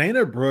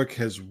 Dana Brooke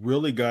has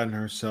really gotten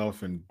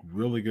herself in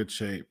really good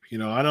shape.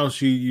 I know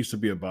she used to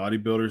be a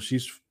bodybuilder.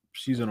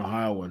 She's an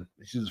Ohioan.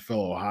 She's a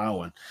fellow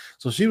Ohioan.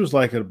 So she was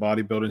like a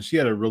bodybuilder, and she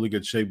had a really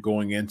good shape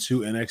going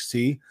into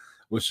NXT,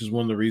 which is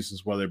one of the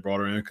reasons why they brought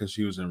her in, because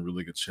she was in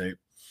really good shape.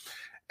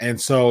 And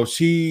so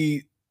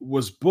she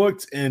was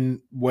booked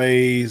in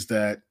ways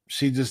that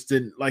she just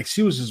didn't like.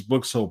 She was just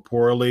booked so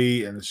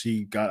poorly, and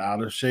she got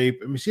out of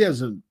shape. I mean, she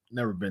hasn't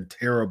never been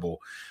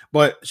terrible,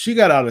 but she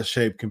got out of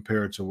shape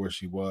compared to where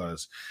she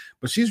was.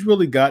 But she's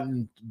really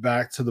gotten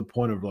back to the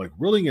point of like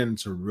really getting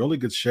into really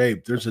good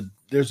shape. There's a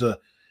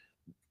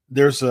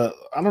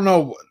I don't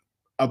know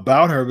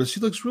about her, but she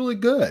looks really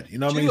good. She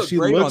looks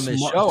great on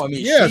this show. I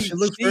mean, she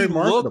looks very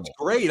marketable.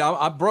 Great.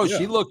 Bro,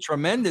 she looked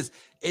tremendous.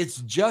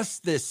 It's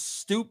just this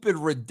stupid,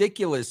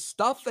 ridiculous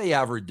stuff they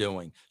have her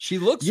doing. She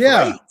looks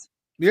great.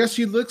 Yeah,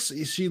 she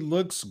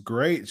looks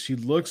great. She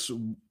looks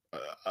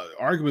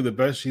arguably the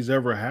best she's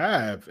ever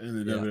had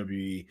in the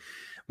WWE.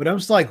 But I'm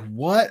just like,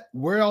 what?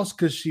 Where else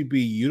could she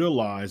be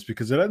utilized?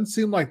 Because it doesn't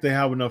seem like they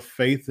have enough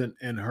faith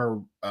in her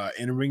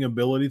in-ring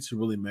ability to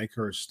really make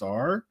her a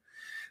star.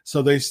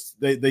 So they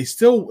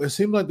still, it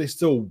seems like they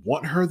still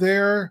want her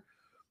there,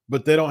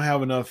 but they don't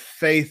have enough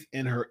faith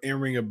in her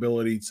in-ring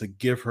ability to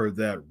give her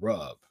that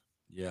rub.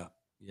 Yeah.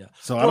 Yeah.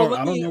 So Bro,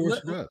 I don't know where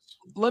she does.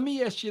 Let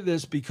me ask you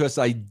this, because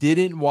I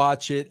didn't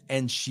watch it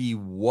and she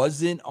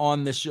wasn't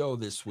on the show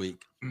this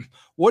week.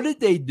 What did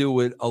they do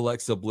with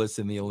Alexa Bliss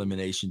in the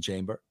Elimination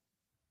Chamber?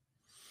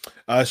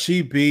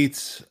 She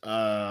beat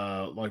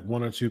like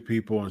one or two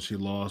people, and she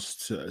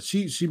lost.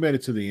 She made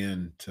it to the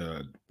end,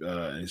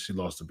 and she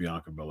lost to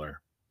Bianca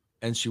Belair.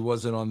 And she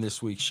wasn't on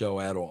this week's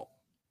show at all.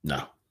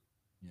 No.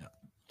 Yeah.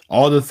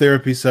 All the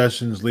therapy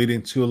sessions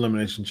leading to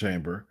Elimination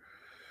Chamber.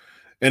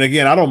 And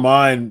again, I don't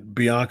mind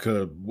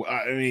Bianca.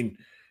 I mean,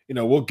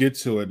 we'll get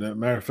to it.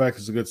 Matter of fact,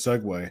 it's a good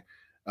segue.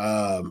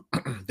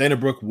 Dana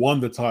Brooke won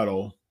the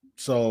title.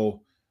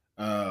 So,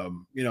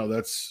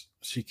 that's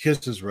she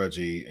kisses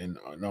Reggie and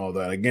all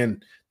that.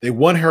 Again, they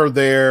want her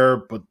there,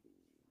 but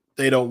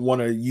they don't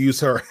want to use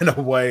her in a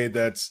way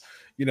that's,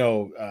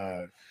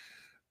 they're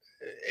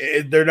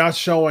not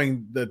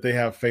showing that they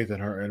have faith in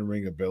her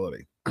in-ring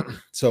ability.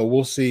 So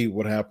we'll see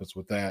what happens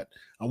with that.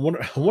 I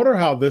wonder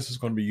how this is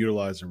going to be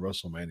utilized in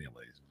WrestleMania,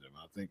 ladies and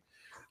gentlemen.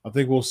 I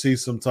think we'll see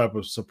some type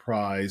of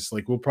surprise.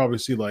 Like we'll probably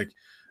see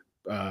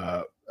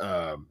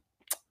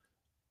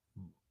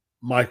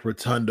Mike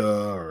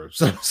Rotunda or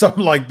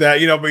something like that.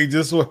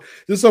 Just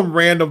some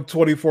random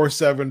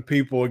 24/7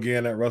 people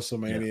again at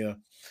WrestleMania.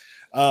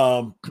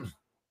 Yeah.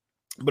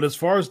 But as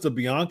far as the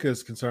Bianca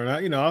is concerned,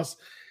 I was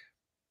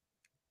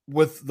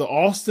with the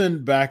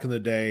Austin back in the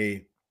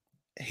day.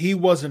 He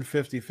wasn't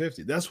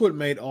 50-50. That's what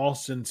made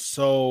Austin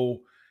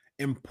so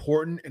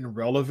important and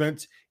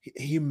relevant.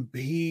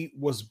 He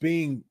was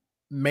being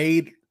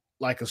made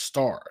like a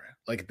star.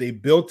 Like they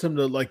built him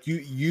to, like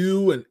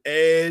you and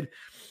Ed,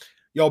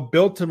 y'all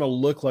built him to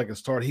look like a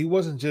star. He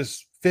wasn't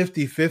just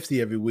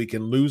 50-50 every week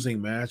and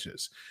losing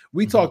matches.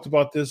 We talked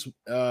about this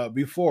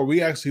before.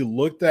 We actually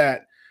looked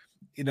at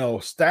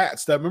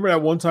stats. Remember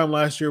that one time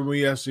last year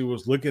we actually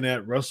was looking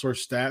at wrestler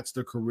stats,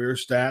 the career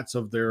stats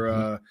of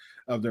their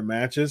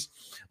matches.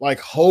 Like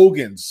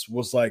Hogan's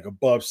was like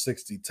above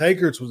 60,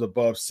 Taker's was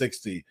above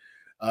 60,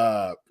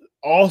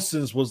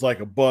 Austin's was like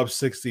above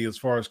 60 as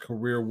far as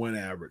career win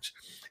average.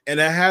 And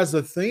it has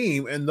a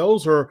theme, and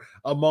those are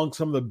among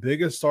some of the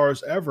biggest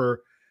stars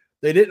ever.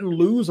 They didn't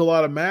lose a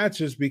lot of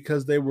matches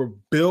because they were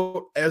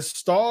built as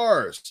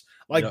stars.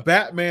 Like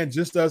Batman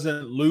just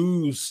doesn't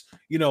lose,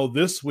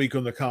 this week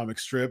on the comic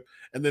strip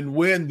and then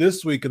win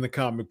this week in the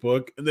comic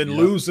book and then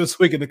lose this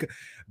week in the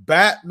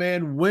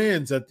Batman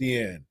wins at the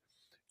end.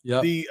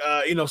 Yeah.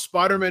 The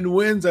Spider-Man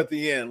wins at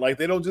the end. Like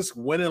they don't just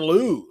win and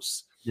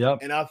lose. Yeah.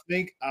 And I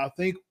think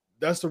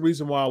that's the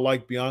reason why I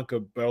like Bianca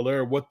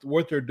Belair.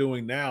 What they're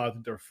doing now, I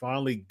think they're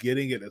finally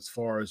getting it as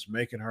far as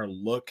making her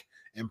look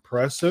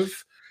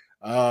impressive.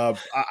 I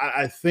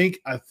think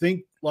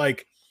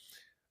like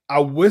I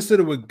wish that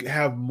it would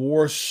have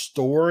more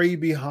story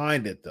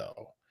behind it,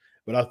 though.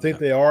 But I think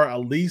they are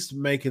at least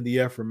making the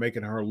effort,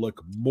 making her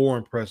look more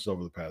impressive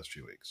over the past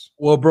few weeks.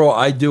 Well, bro,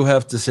 I do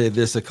have to say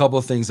this. A couple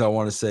of things I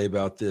want to say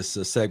about this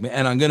segment,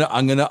 and I'm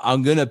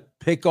gonna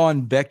pick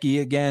on Becky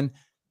again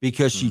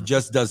because she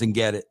just doesn't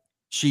get it.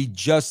 She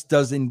just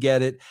doesn't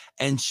get it,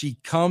 and she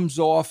comes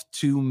off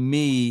to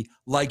me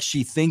like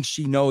she thinks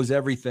she knows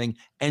everything,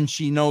 and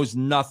she knows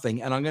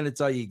nothing. And I'm going to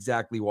tell you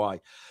exactly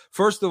why.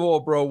 First of all,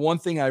 bro, one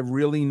thing I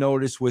really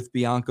noticed with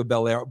Bianca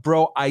Belair,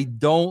 bro, I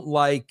don't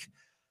like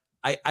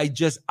when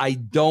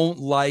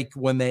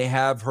they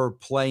have her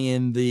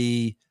playing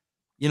the,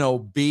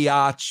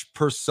 biatch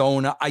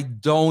persona. I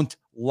don't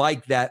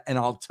like that. And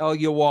I'll tell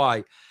you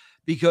why.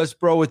 Because,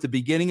 bro, at the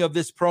beginning of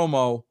this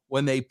promo,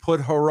 when they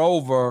put her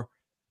over,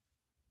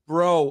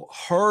 bro,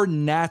 her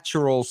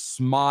natural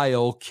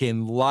smile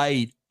can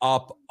light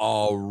up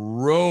a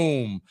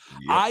room.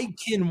 Yep. I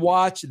can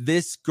watch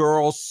this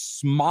girl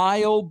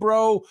smile,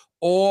 bro,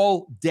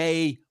 all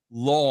day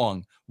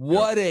long.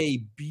 What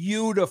a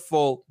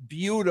beautiful,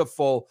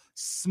 beautiful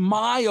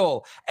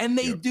smile. And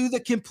they do the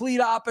complete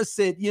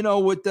opposite,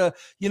 with the,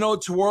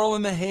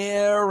 twirling the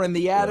hair and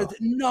the attitude.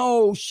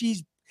 No,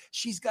 she's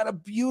got a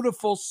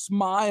beautiful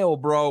smile,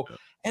 bro.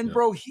 And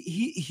bro,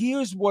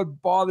 here's what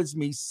bothers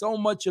me so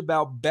much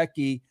about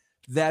Becky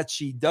that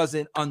she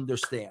doesn't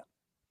understand.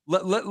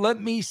 Let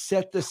me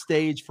set the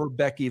stage for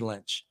Becky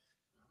Lynch.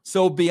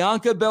 So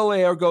Bianca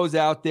Belair goes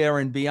out there,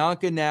 and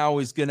Bianca now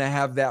is going to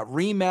have that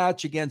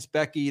rematch against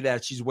Becky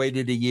that she's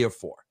waited a year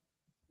for.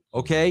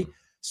 Okay?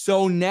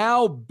 So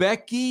now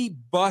Becky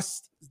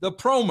busts the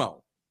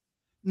promo.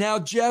 Now,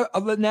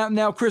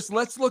 Chris,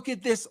 let's look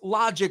at this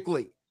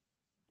logically.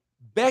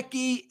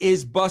 Becky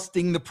is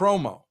busting the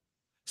promo.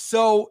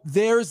 So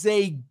there's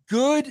a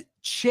good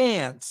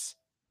chance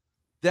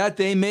that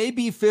they may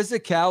be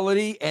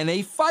physicality and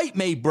a fight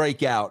may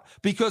break out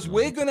because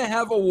we're going to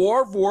have a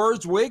war of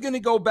words. We're going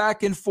to go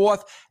back and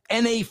forth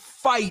and a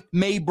fight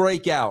may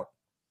break out.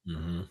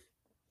 Mm-hmm.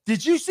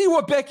 Did you see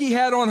what Becky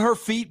had on her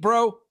feet,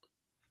 bro?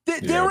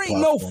 There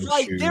ain't no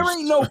fight. Shoes. There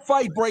ain't no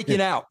fight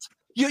breaking out.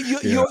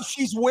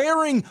 She's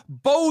wearing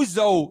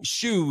bozo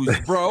shoes,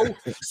 bro.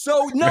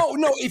 So no,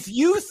 if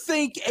you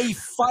think a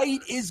fight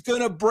is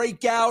going to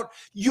break out,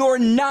 you're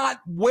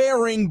not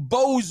wearing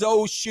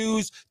bozo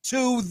shoes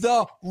to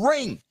the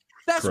ring.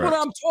 That's what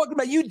I'm talking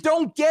about. You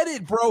don't get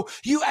it, bro.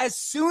 As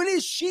soon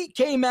as she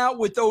came out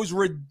with those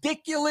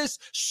ridiculous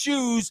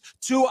shoes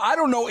to, I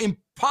don't know,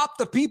 pop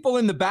the people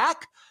in the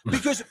back,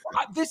 because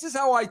this is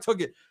how I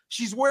took it.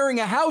 She's wearing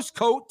a house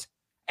coat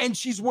and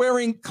she's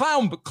wearing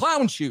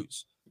clown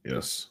shoes.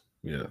 Yes.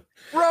 Yeah.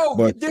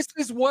 Bro, this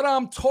is what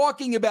I'm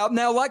talking about.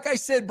 Now, like I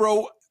said,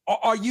 bro,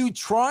 are you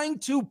trying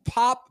to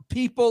pop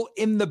people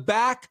in the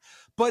back?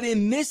 But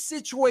in this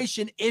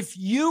situation, if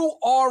you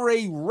are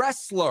a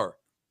wrestler,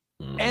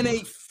 and a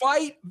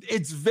fight,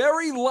 it's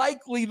very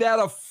likely that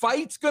a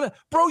fight's gonna,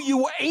 bro,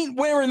 you ain't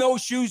wearing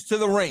those shoes to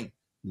the ring.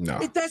 No.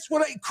 That's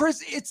what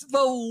Chris, it's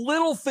the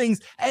little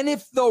things. And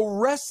if the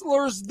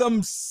wrestlers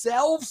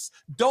themselves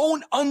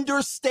don't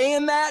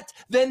understand that,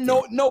 then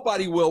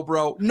nobody will,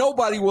 bro.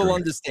 Nobody will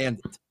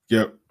understand it.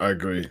 Yep, I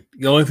agree.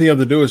 The only thing you have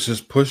to do is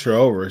just push her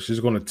over.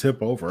 She's going to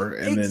tip over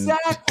and then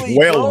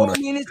wail on her. I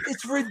mean,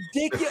 it's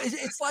ridiculous.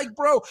 It's like,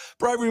 bro,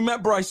 I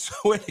remember, I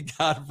swear to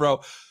God, bro,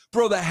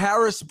 the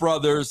Harris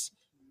brothers,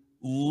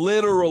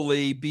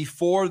 literally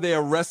before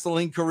their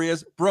wrestling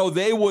careers, bro,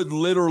 they would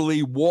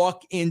literally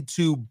walk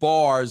into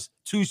bars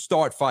to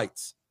start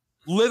fights.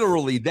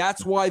 Literally,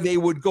 that's why they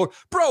would go.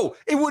 Bro,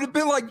 it would have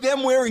been like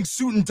them wearing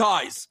suit and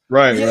ties.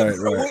 Right.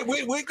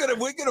 We're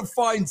gonna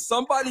find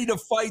somebody to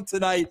fight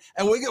tonight,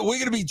 and we're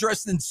gonna be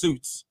dressed in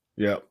suits.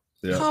 Yep.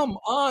 Come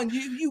on,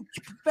 you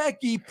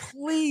Becky,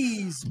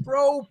 please,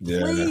 bro,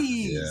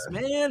 please,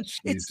 man.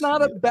 It's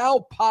not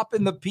about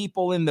popping the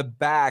people in the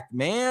back,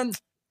 man.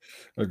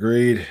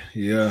 Agreed.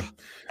 Yeah.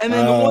 And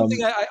then the one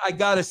thing I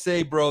gotta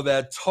say, bro,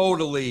 that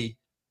totally,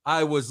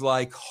 I was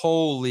like,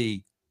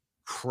 holy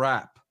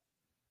crap.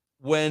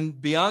 When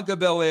Bianca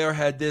Belair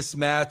had this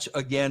match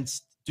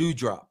against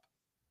Doudrop,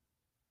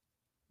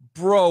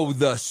 bro,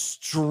 the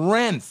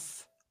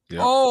strength.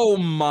 Yep. Oh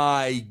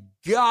my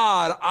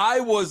God.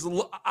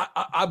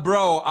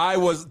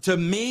 To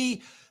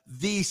me,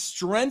 the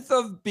strength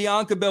of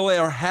Bianca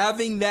Belair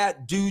having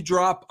that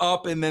Doudrop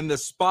up and then the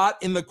spot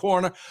in the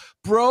corner,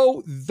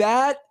 bro,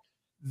 that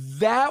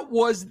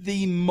was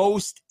the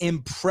most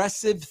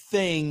impressive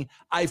thing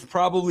I've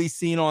probably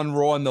seen on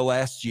Raw in the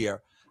last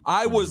year.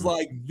 I was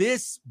like,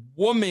 this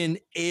woman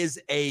is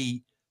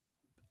a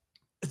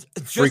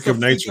freak of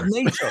nature.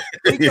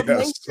 Freak of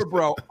nature,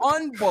 bro.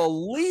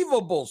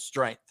 Unbelievable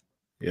strength.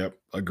 Yep,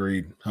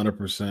 agreed,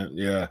 100%.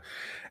 Yeah,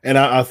 and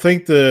I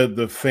think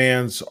the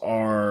fans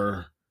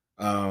are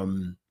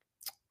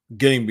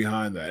getting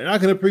behind that, and I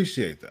can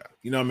appreciate that.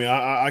 You know what I mean?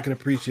 I can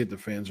appreciate the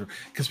fans,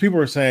 because people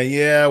are saying,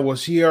 yeah, well,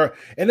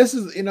 and this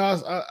is, you know,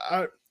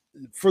 I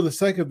for the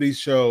sake of these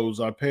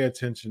shows, I pay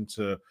attention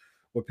to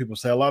what people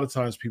say. A lot of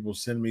times people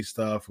send me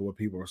stuff or what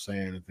people are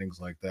saying and things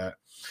like that.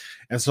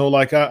 And so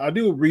like I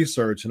do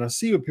research and I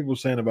see what people are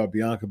saying about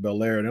Bianca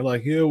Belair, and they're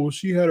like, yeah, well,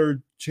 she had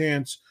her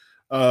chance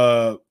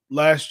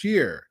last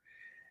year.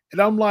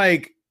 And I'm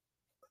like,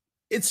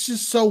 it's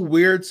just so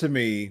weird to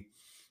me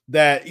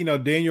that, you know,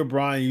 Daniel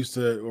Bryan used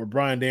to, or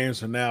Bryan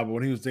Danielson now, but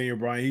when he was Daniel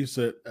Bryan, he used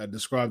to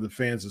describe the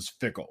fans as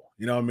fickle.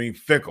 You know what I mean?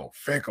 Fickle.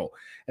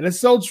 And it's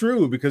so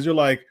true, because you're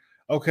like,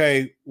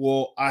 okay,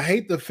 well, I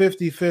hate the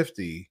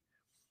 50-50,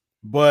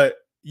 but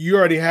you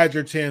already had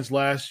your chance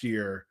last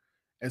year.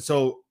 And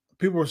so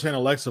people were saying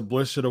Alexa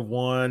Bliss should have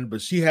won,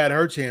 but she had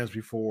her chance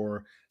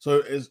before.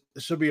 So it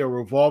should be a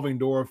revolving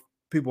door of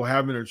people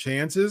having their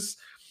chances.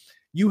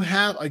 You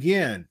have,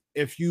 again,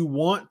 if you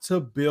want to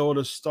build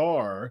a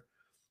star,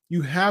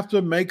 you have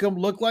to make them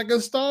look like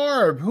a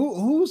star.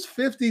 Who's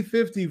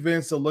 50-50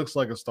 Vince that looks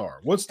like a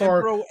star? What star?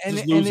 And, bro,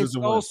 and it's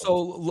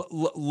also,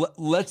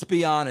 let's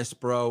be honest,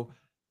 bro.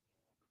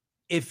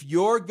 If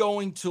you're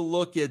going to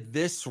look at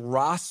this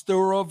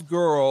roster of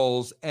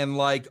girls and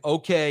like,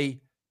 okay,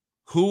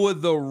 who are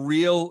the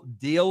real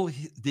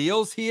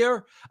deals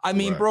here? I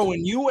mean, bro,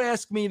 when you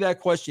ask me that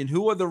question,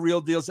 who are the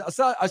real deals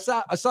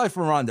aside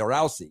from Ronda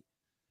Rousey?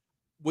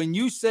 When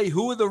you say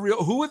who are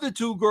the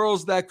two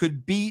girls that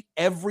could beat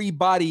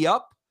everybody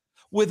up,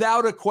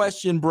 without a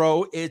question,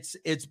 bro, it's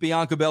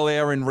Bianca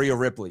Belair and Rhea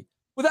Ripley.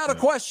 Without a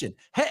question.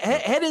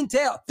 Head and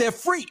tail. They're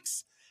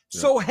freaks.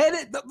 So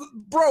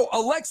bro,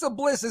 Alexa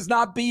Bliss is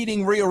not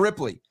beating Rhea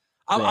Ripley.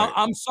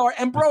 I'm sorry.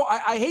 And bro,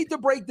 I hate to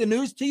break the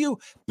news to you.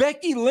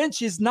 Becky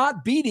Lynch is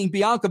not beating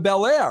Bianca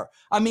Belair.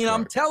 I mean,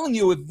 I'm telling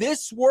you, if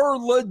this were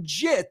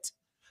legit,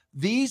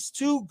 these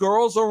two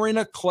girls are in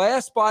a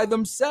class by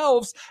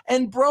themselves.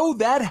 And bro,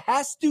 that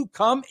has to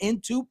come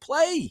into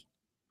play.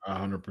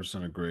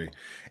 100% agree.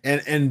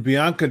 And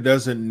Bianca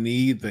doesn't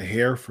need the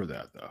hair for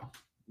that, though.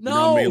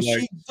 No, you know what I mean?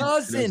 She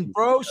doesn't,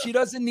 bro. She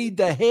doesn't need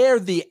the hair,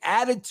 the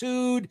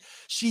attitude.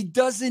 She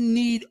doesn't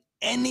need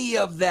any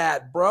of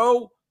that,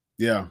 bro.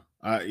 Yeah.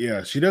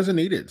 She doesn't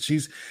need it.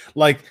 She's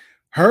like,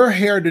 her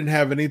hair didn't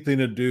have anything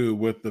to do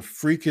with the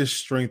freakish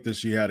strength that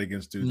she had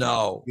against Doudrop.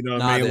 No, you know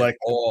what I mean? Like,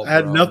 it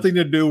had nothing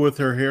to do with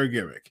her hair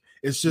gimmick.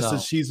 It's just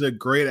that she's a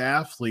great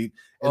athlete,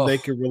 and they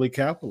can really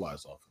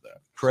capitalize off of that.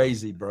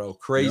 Crazy, bro.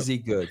 Crazy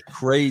good.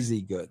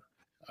 Crazy good.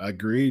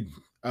 Agreed.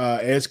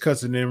 Edge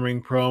cuts an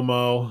in-ring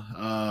promo.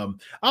 I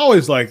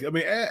always like. I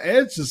mean,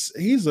 Edge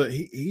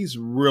he's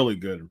really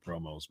good in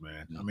promos,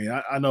 man. I mean,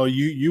 I know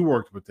you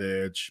worked with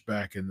Edge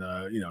back in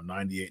the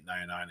 98,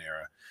 99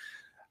 era.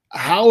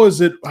 How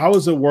is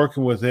it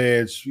working with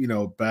Edge?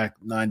 Back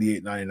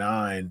 98,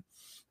 99,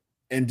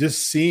 and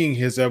just seeing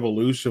his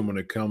evolution when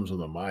it comes on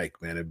the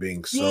mic, man, and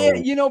being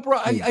so bro.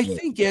 I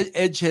think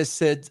Edge has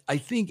said. I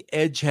think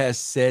Edge has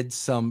said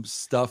some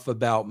stuff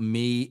about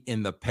me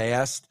in the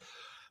past.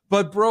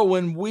 But bro,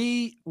 when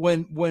we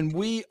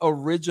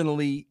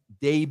originally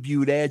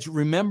debuted Edge,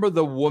 remember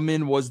the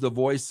woman was the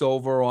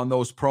voiceover on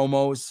those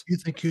promos? You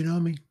think you know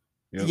me?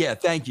 Yep. Yeah,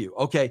 thank you.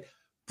 Okay.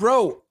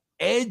 Bro,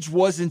 Edge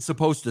wasn't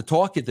supposed to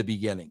talk at the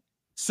beginning.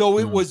 So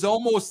it was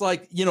almost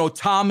like,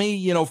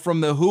 Tommy,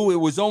 from The Who, it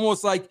was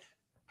almost like,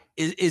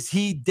 is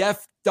he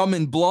deaf, dumb,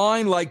 and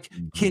blind? Like,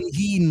 can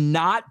he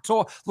not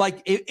talk?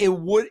 Like it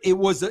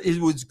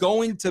was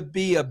going to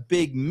be a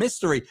big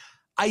mystery.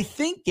 I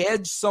think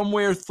Edge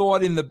somewhere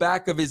thought in the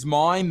back of his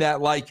mind that,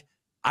 like,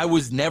 I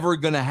was never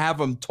going to have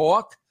him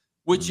talk,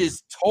 which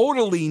is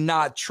totally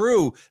not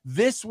true.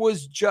 This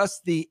was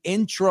just the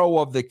intro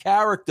of the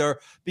character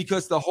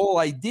because the whole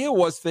idea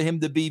was for him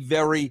to be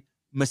very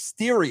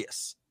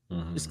mysterious.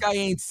 This guy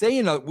ain't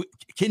saying,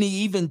 can he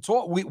even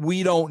talk?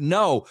 We don't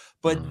know.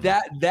 But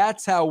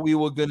that's how we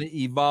were going to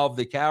evolve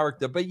the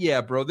character. But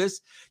yeah, bro,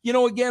 this,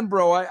 again,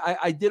 bro,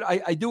 I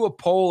do a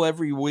poll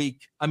every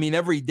week. I mean,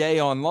 every day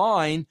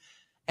online.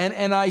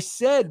 And I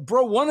said,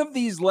 bro, one of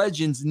these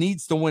legends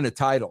needs to win a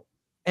title.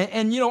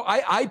 And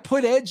I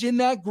put Edge in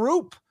that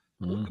group.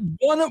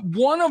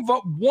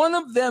 One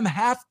of them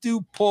have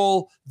to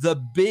pull the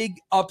big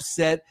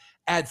upset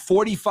at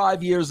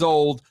 45 years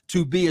old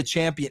to be a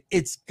champion.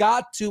 It's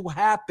got to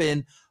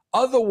happen.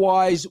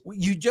 Otherwise,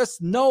 you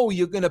just know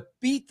you're going to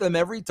beat them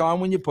every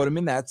time when you put them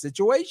in that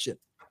situation.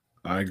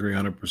 I agree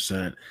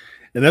 100%.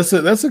 And that's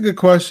a good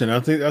question. I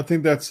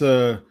think that's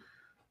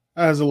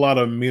has a lot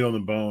of meat on the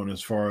bone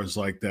as far as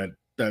like that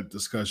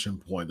discussion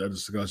point, that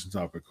discussion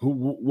topic.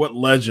 What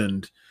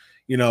legend,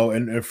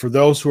 and for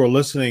those who are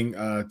listening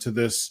to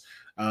this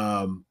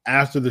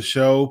after the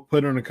show,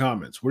 put it in the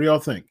comments. What do y'all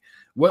think?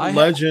 What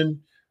legend?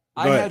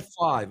 I had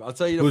 5. I'll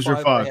tell you Who's the 5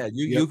 your 5? I had.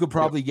 You could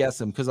probably guess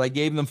them because I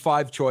gave them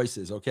 5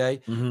 choices,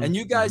 okay? And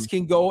you guys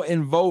can go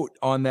and vote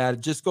on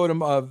that. Just go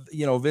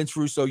to Vince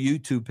Russo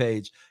YouTube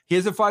page.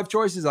 Here's the 5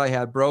 choices I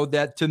had, bro,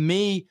 that to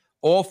me,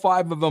 all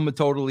 5 of them are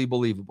totally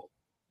believable.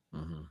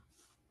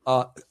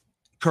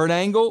 Kurt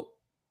Angle,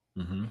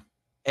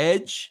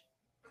 Edge,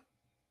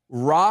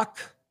 Rock,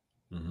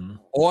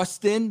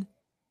 Austin,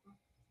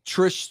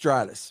 Trish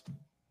Stratus.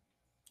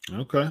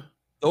 Okay.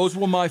 Those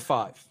were my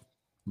 5.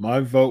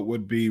 My vote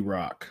would be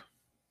Rock.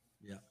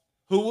 Yeah.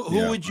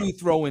 Who would you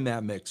throw in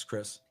that mix,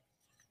 Chris?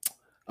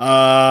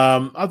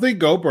 I think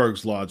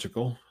Goldberg's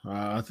logical.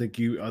 I think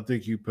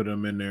you put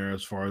him in there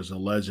as far as a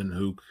legend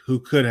who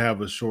could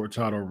have a short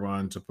title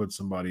run to put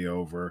somebody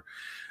over.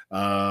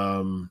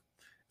 As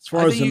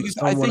far as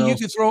I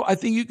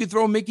think you could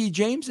throw Mickey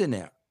James in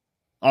there.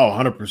 Oh,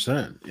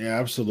 100%. Yeah,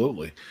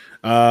 absolutely.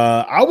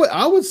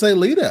 I would say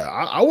Lita.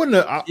 I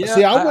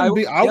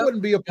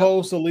wouldn't be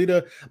opposed to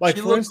Lita. Like,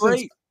 for instance,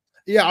 great.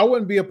 Yeah, I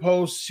wouldn't be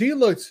opposed.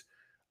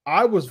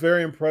 I was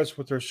very impressed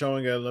with her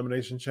showing at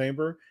Elimination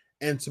Chamber.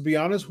 And to be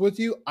honest with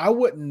you, I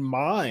wouldn't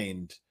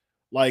mind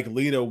like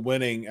Lita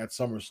winning at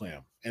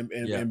SummerSlam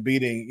and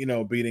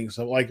beating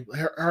some like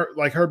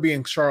her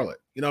being Charlotte.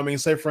 You know what I mean?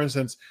 Say for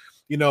instance,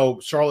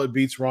 Charlotte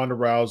beats Ronda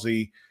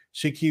Rousey,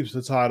 she keeps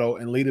the title,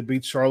 and Lita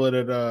beats Charlotte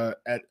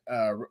at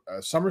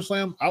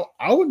SummerSlam.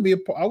 I wouldn't be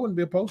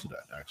opposed to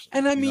that, actually.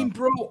 And I mean,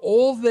 bro,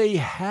 all they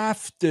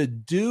have to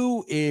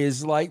do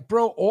is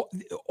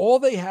all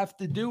they have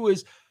to do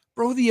is,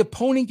 bro, the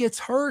opponent gets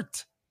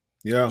hurt.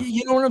 Yeah.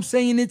 You know what I'm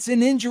saying? It's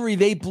an injury.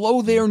 They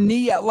blow their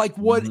knee out, like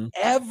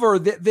whatever.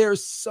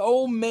 There's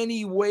so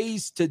many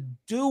ways to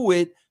do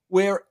it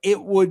where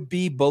it would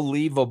be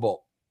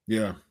believable.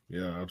 Yeah,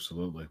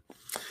 absolutely.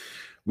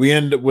 We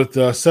end with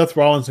Seth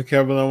Rollins and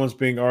Kevin Owens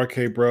being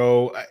RK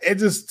Bro. It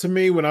just, to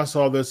me, when I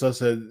saw this, I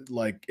said,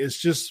 like, it's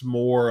just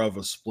more of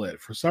a split.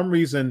 For some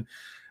reason,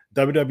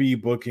 WWE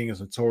booking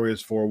is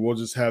notorious for, we'll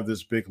just have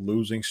this big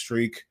losing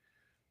streak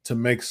to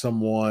make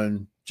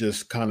someone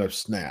just kind of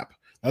snap.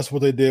 That's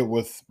what they did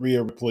with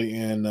Rhea Ripley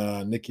and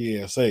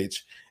Nikki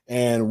ASH.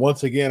 And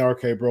once again,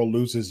 RK Bro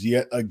loses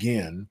yet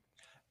again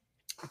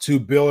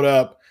to build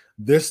up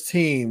this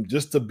team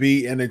just to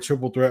be in a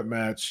triple threat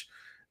match,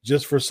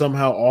 just for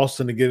somehow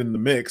Austin to get in the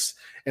mix.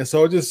 And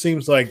so it just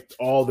seems like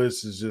all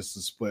this is just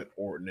a split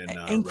Orton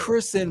and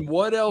Chris, and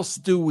what else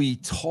do we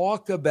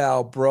talk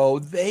about, bro?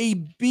 They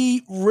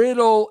beat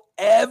Riddle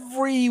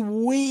every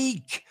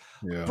week.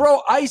 Yeah.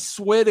 Bro, I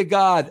swear to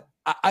God,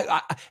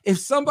 if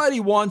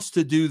somebody wants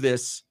to do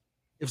this,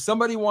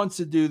 somebody in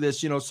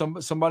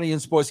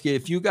Sportsgate,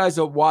 if you guys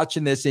are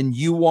watching this and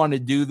you want to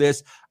do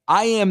this,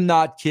 I am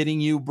not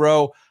kidding you,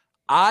 bro.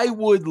 I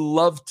would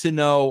love to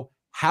know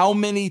how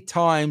many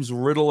times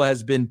Riddle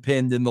has been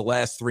pinned in the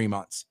last 3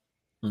 months.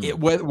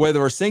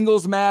 Whether a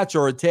singles match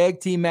or a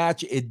tag team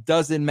match, it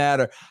doesn't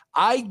matter.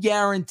 I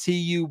guarantee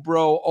you,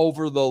 bro,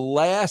 over the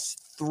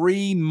last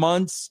 3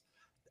 months,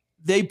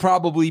 they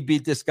probably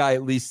beat this guy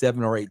at least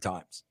 7 or 8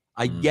 times.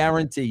 I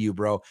guarantee you,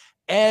 bro.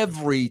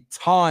 Every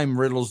time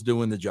Riddle's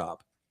doing the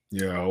job.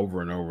 Yeah,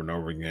 over and over and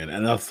over again.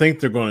 And I think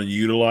they're going to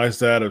utilize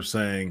that of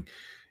saying,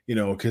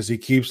 because he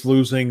keeps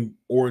losing,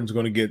 Orton's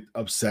going to get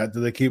upset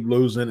that they keep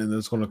losing, and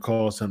it's going to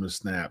cause him to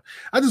snap.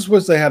 I just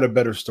wish they had a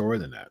better story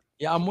than that.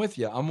 Yeah, I'm with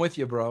you. I'm with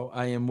you, bro.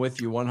 I am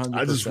with you 100%.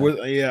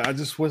 I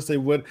just wish they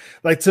would.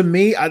 Like, to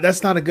me,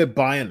 that's not a good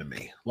buy-in to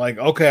me. Like,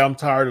 okay, I'm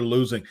tired of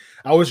losing.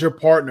 I was your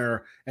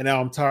partner, and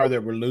now I'm tired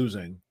that we're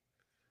losing.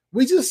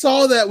 We just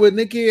saw that with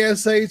Nikki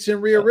ASH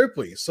and Rhea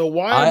Ripley. So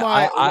why am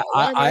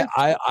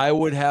I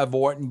would have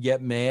Orton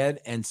get mad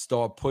and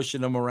start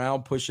pushing him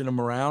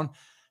around.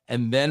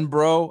 And then,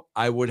 bro,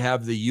 I would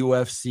have the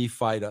UFC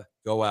fighter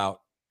go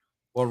out.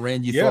 Well,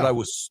 Rand, you thought I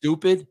was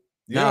stupid?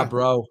 Yeah. Nah,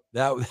 bro.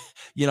 That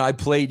I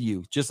played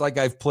you just like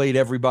I've played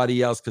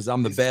everybody else because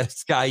I'm the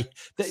best guy.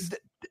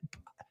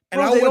 And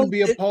I wouldn't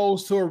be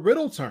opposed to a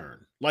Riddle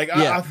turn. Like,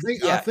 I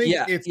think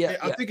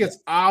it's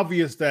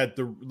obvious that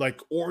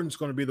Orton's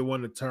going to be the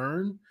one to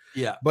turn.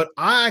 Yeah. But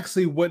I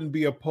actually wouldn't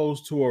be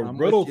opposed to a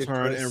Riddle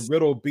turn, Chris. And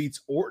Riddle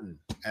beats Orton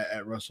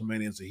at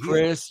WrestleMania as a heel.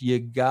 Chris, you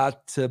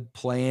got to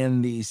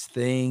plan these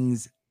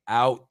things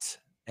out.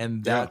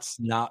 And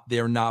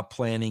they're not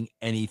planning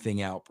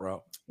anything out,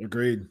 bro.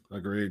 Agreed.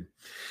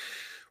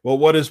 Well,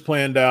 what is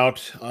planned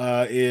out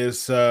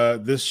is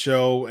this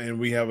show, and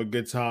we have a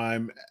good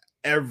time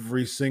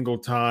every single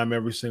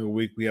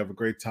week. We have a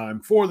great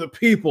time for the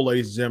people,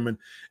 ladies and gentlemen.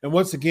 And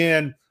once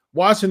again,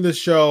 watching this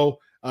show,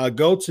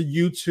 go to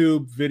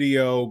YouTube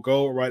video,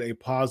 go write a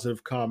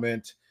positive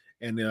comment,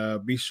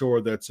 and be sure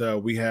that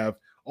we have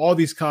all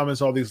these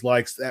comments, all these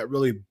likes that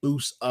really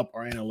boosts up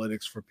our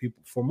analytics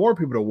for more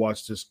people to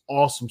watch this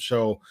awesome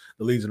show,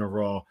 The Legion of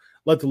Raw.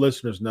 Let the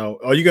listeners know.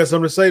 Oh, you got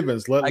something to say,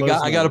 Vince? I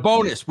got a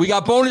bonus. We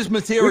got bonus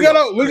material.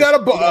 We got a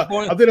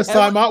bonus. I think it's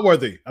timeout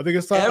worthy.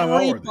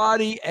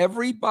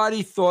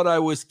 Everybody thought I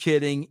was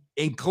kidding,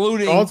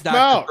 including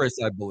Dr. Chris,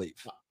 I believe.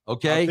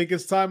 Okay. I think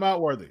it's timeout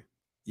worthy.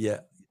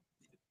 Yeah.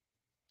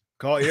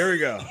 Here we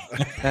go.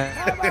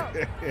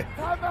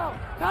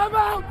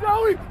 Timeout,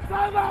 Joey.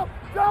 Timeout,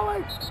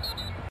 Joey.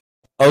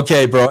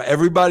 Okay, bro.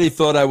 Everybody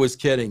thought I was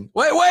kidding.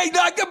 Wait, bro,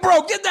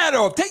 get that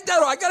off. Take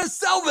that off. I got to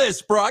sell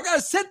this, bro. I got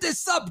to set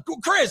this up.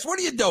 Chris, what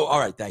are you doing? All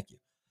right, thank you.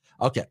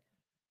 Okay.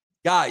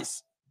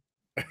 Guys,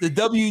 the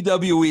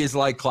WWE is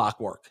like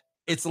clockwork.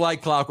 It's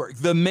like clockwork.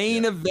 The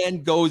main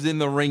event goes in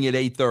the ring at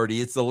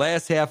 8:30. It's the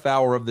last half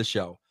hour of the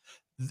show.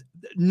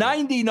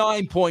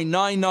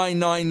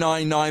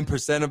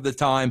 99.99999% of the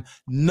time,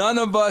 none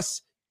of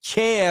us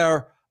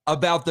care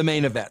about the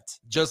main event,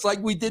 just like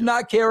we did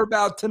not care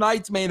about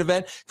tonight's main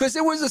event because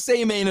it was the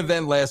same main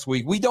event last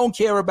week. We don't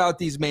care about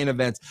these main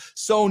events.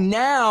 So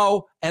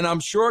now, and I'm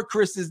sure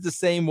Chris is the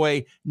same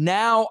way,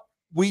 now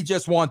we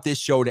just want this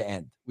show to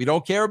end. We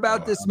don't care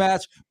about this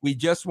match. We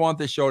just want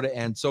the show to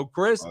end. So,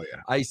 Chris,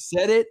 I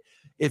said it.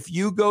 If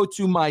you go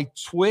to my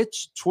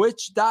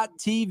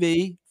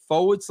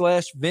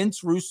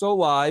twitch.tv/Vince Russo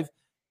Live,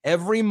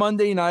 every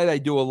Monday night I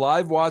do a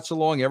live watch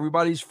along.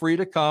 Everybody's free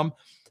to come.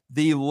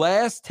 The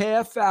last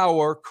half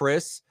hour,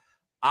 Chris,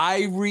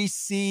 I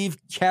receive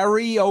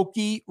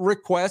karaoke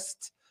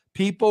requests.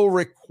 People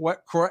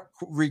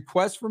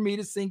request for me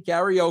to sing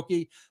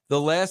karaoke the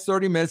last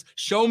 30 minutes.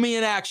 Show me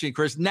in action,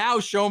 Chris.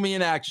 Now show me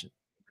in action.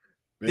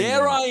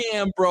 There I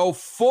am, bro.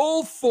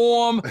 Full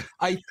form.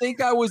 I think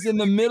I was in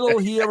the middle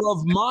here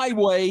of My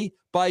Way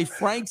by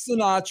Frank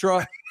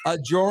Sinatra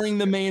during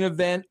the main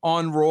event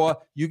on Raw.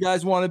 You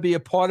guys want to be a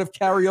part of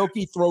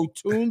karaoke? Throw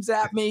tunes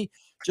at me.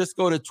 Just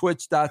go to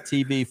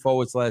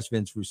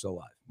twitch.tv/Vince Russo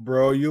Live.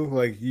 Bro, you look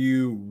like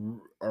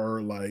you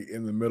are like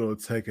in the middle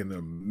of taking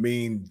a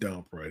mean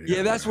dump right here.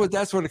 Yeah, that's what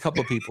a couple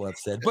of people have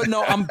said. But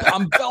no, I'm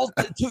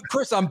belting,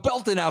 Chris. I'm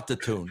belting out the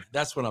tune.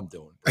 That's what I'm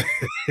doing.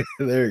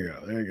 There you go.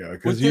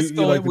 Because this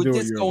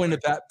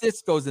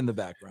goes in the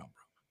background,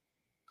 bro.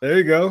 There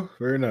you go.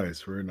 Very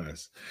nice.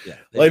 Yeah,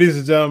 ladies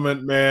and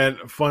gentlemen, man,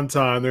 fun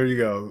time. There you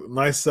go.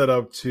 Nice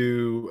setup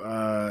to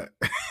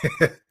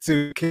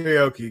to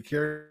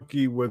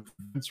karaoke with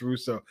Vince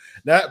Russo.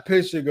 That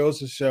picture goes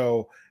to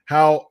show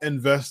how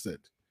invested,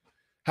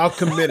 how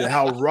committed,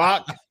 how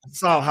locked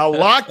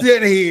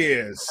in he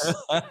is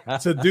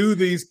to do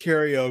these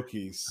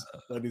karaokes,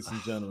 ladies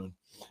and gentlemen.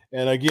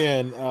 And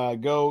again,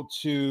 go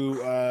to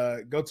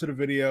the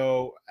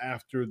video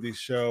after the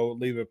show.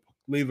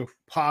 Leave a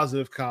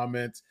positive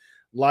comment,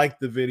 like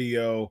the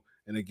video,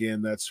 and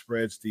again, that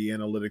spreads the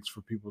analytics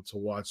for people to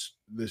watch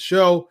the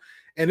show.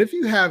 And if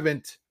you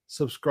haven't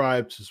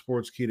subscribed to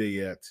Sportskeeda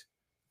yet,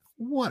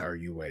 what are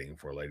you waiting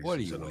for, ladies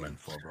and gentlemen? What are you waiting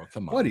for, bro?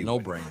 Come on, no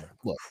brainer.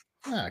 Look,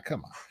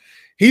 come on.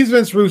 He's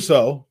Vince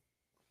Russo.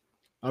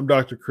 I'm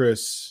Dr.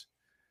 Chris.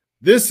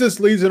 This is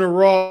Legion of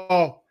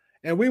Raw,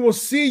 and we will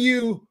see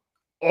you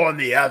on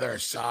the other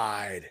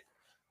side,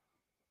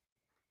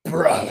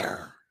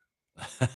 brother.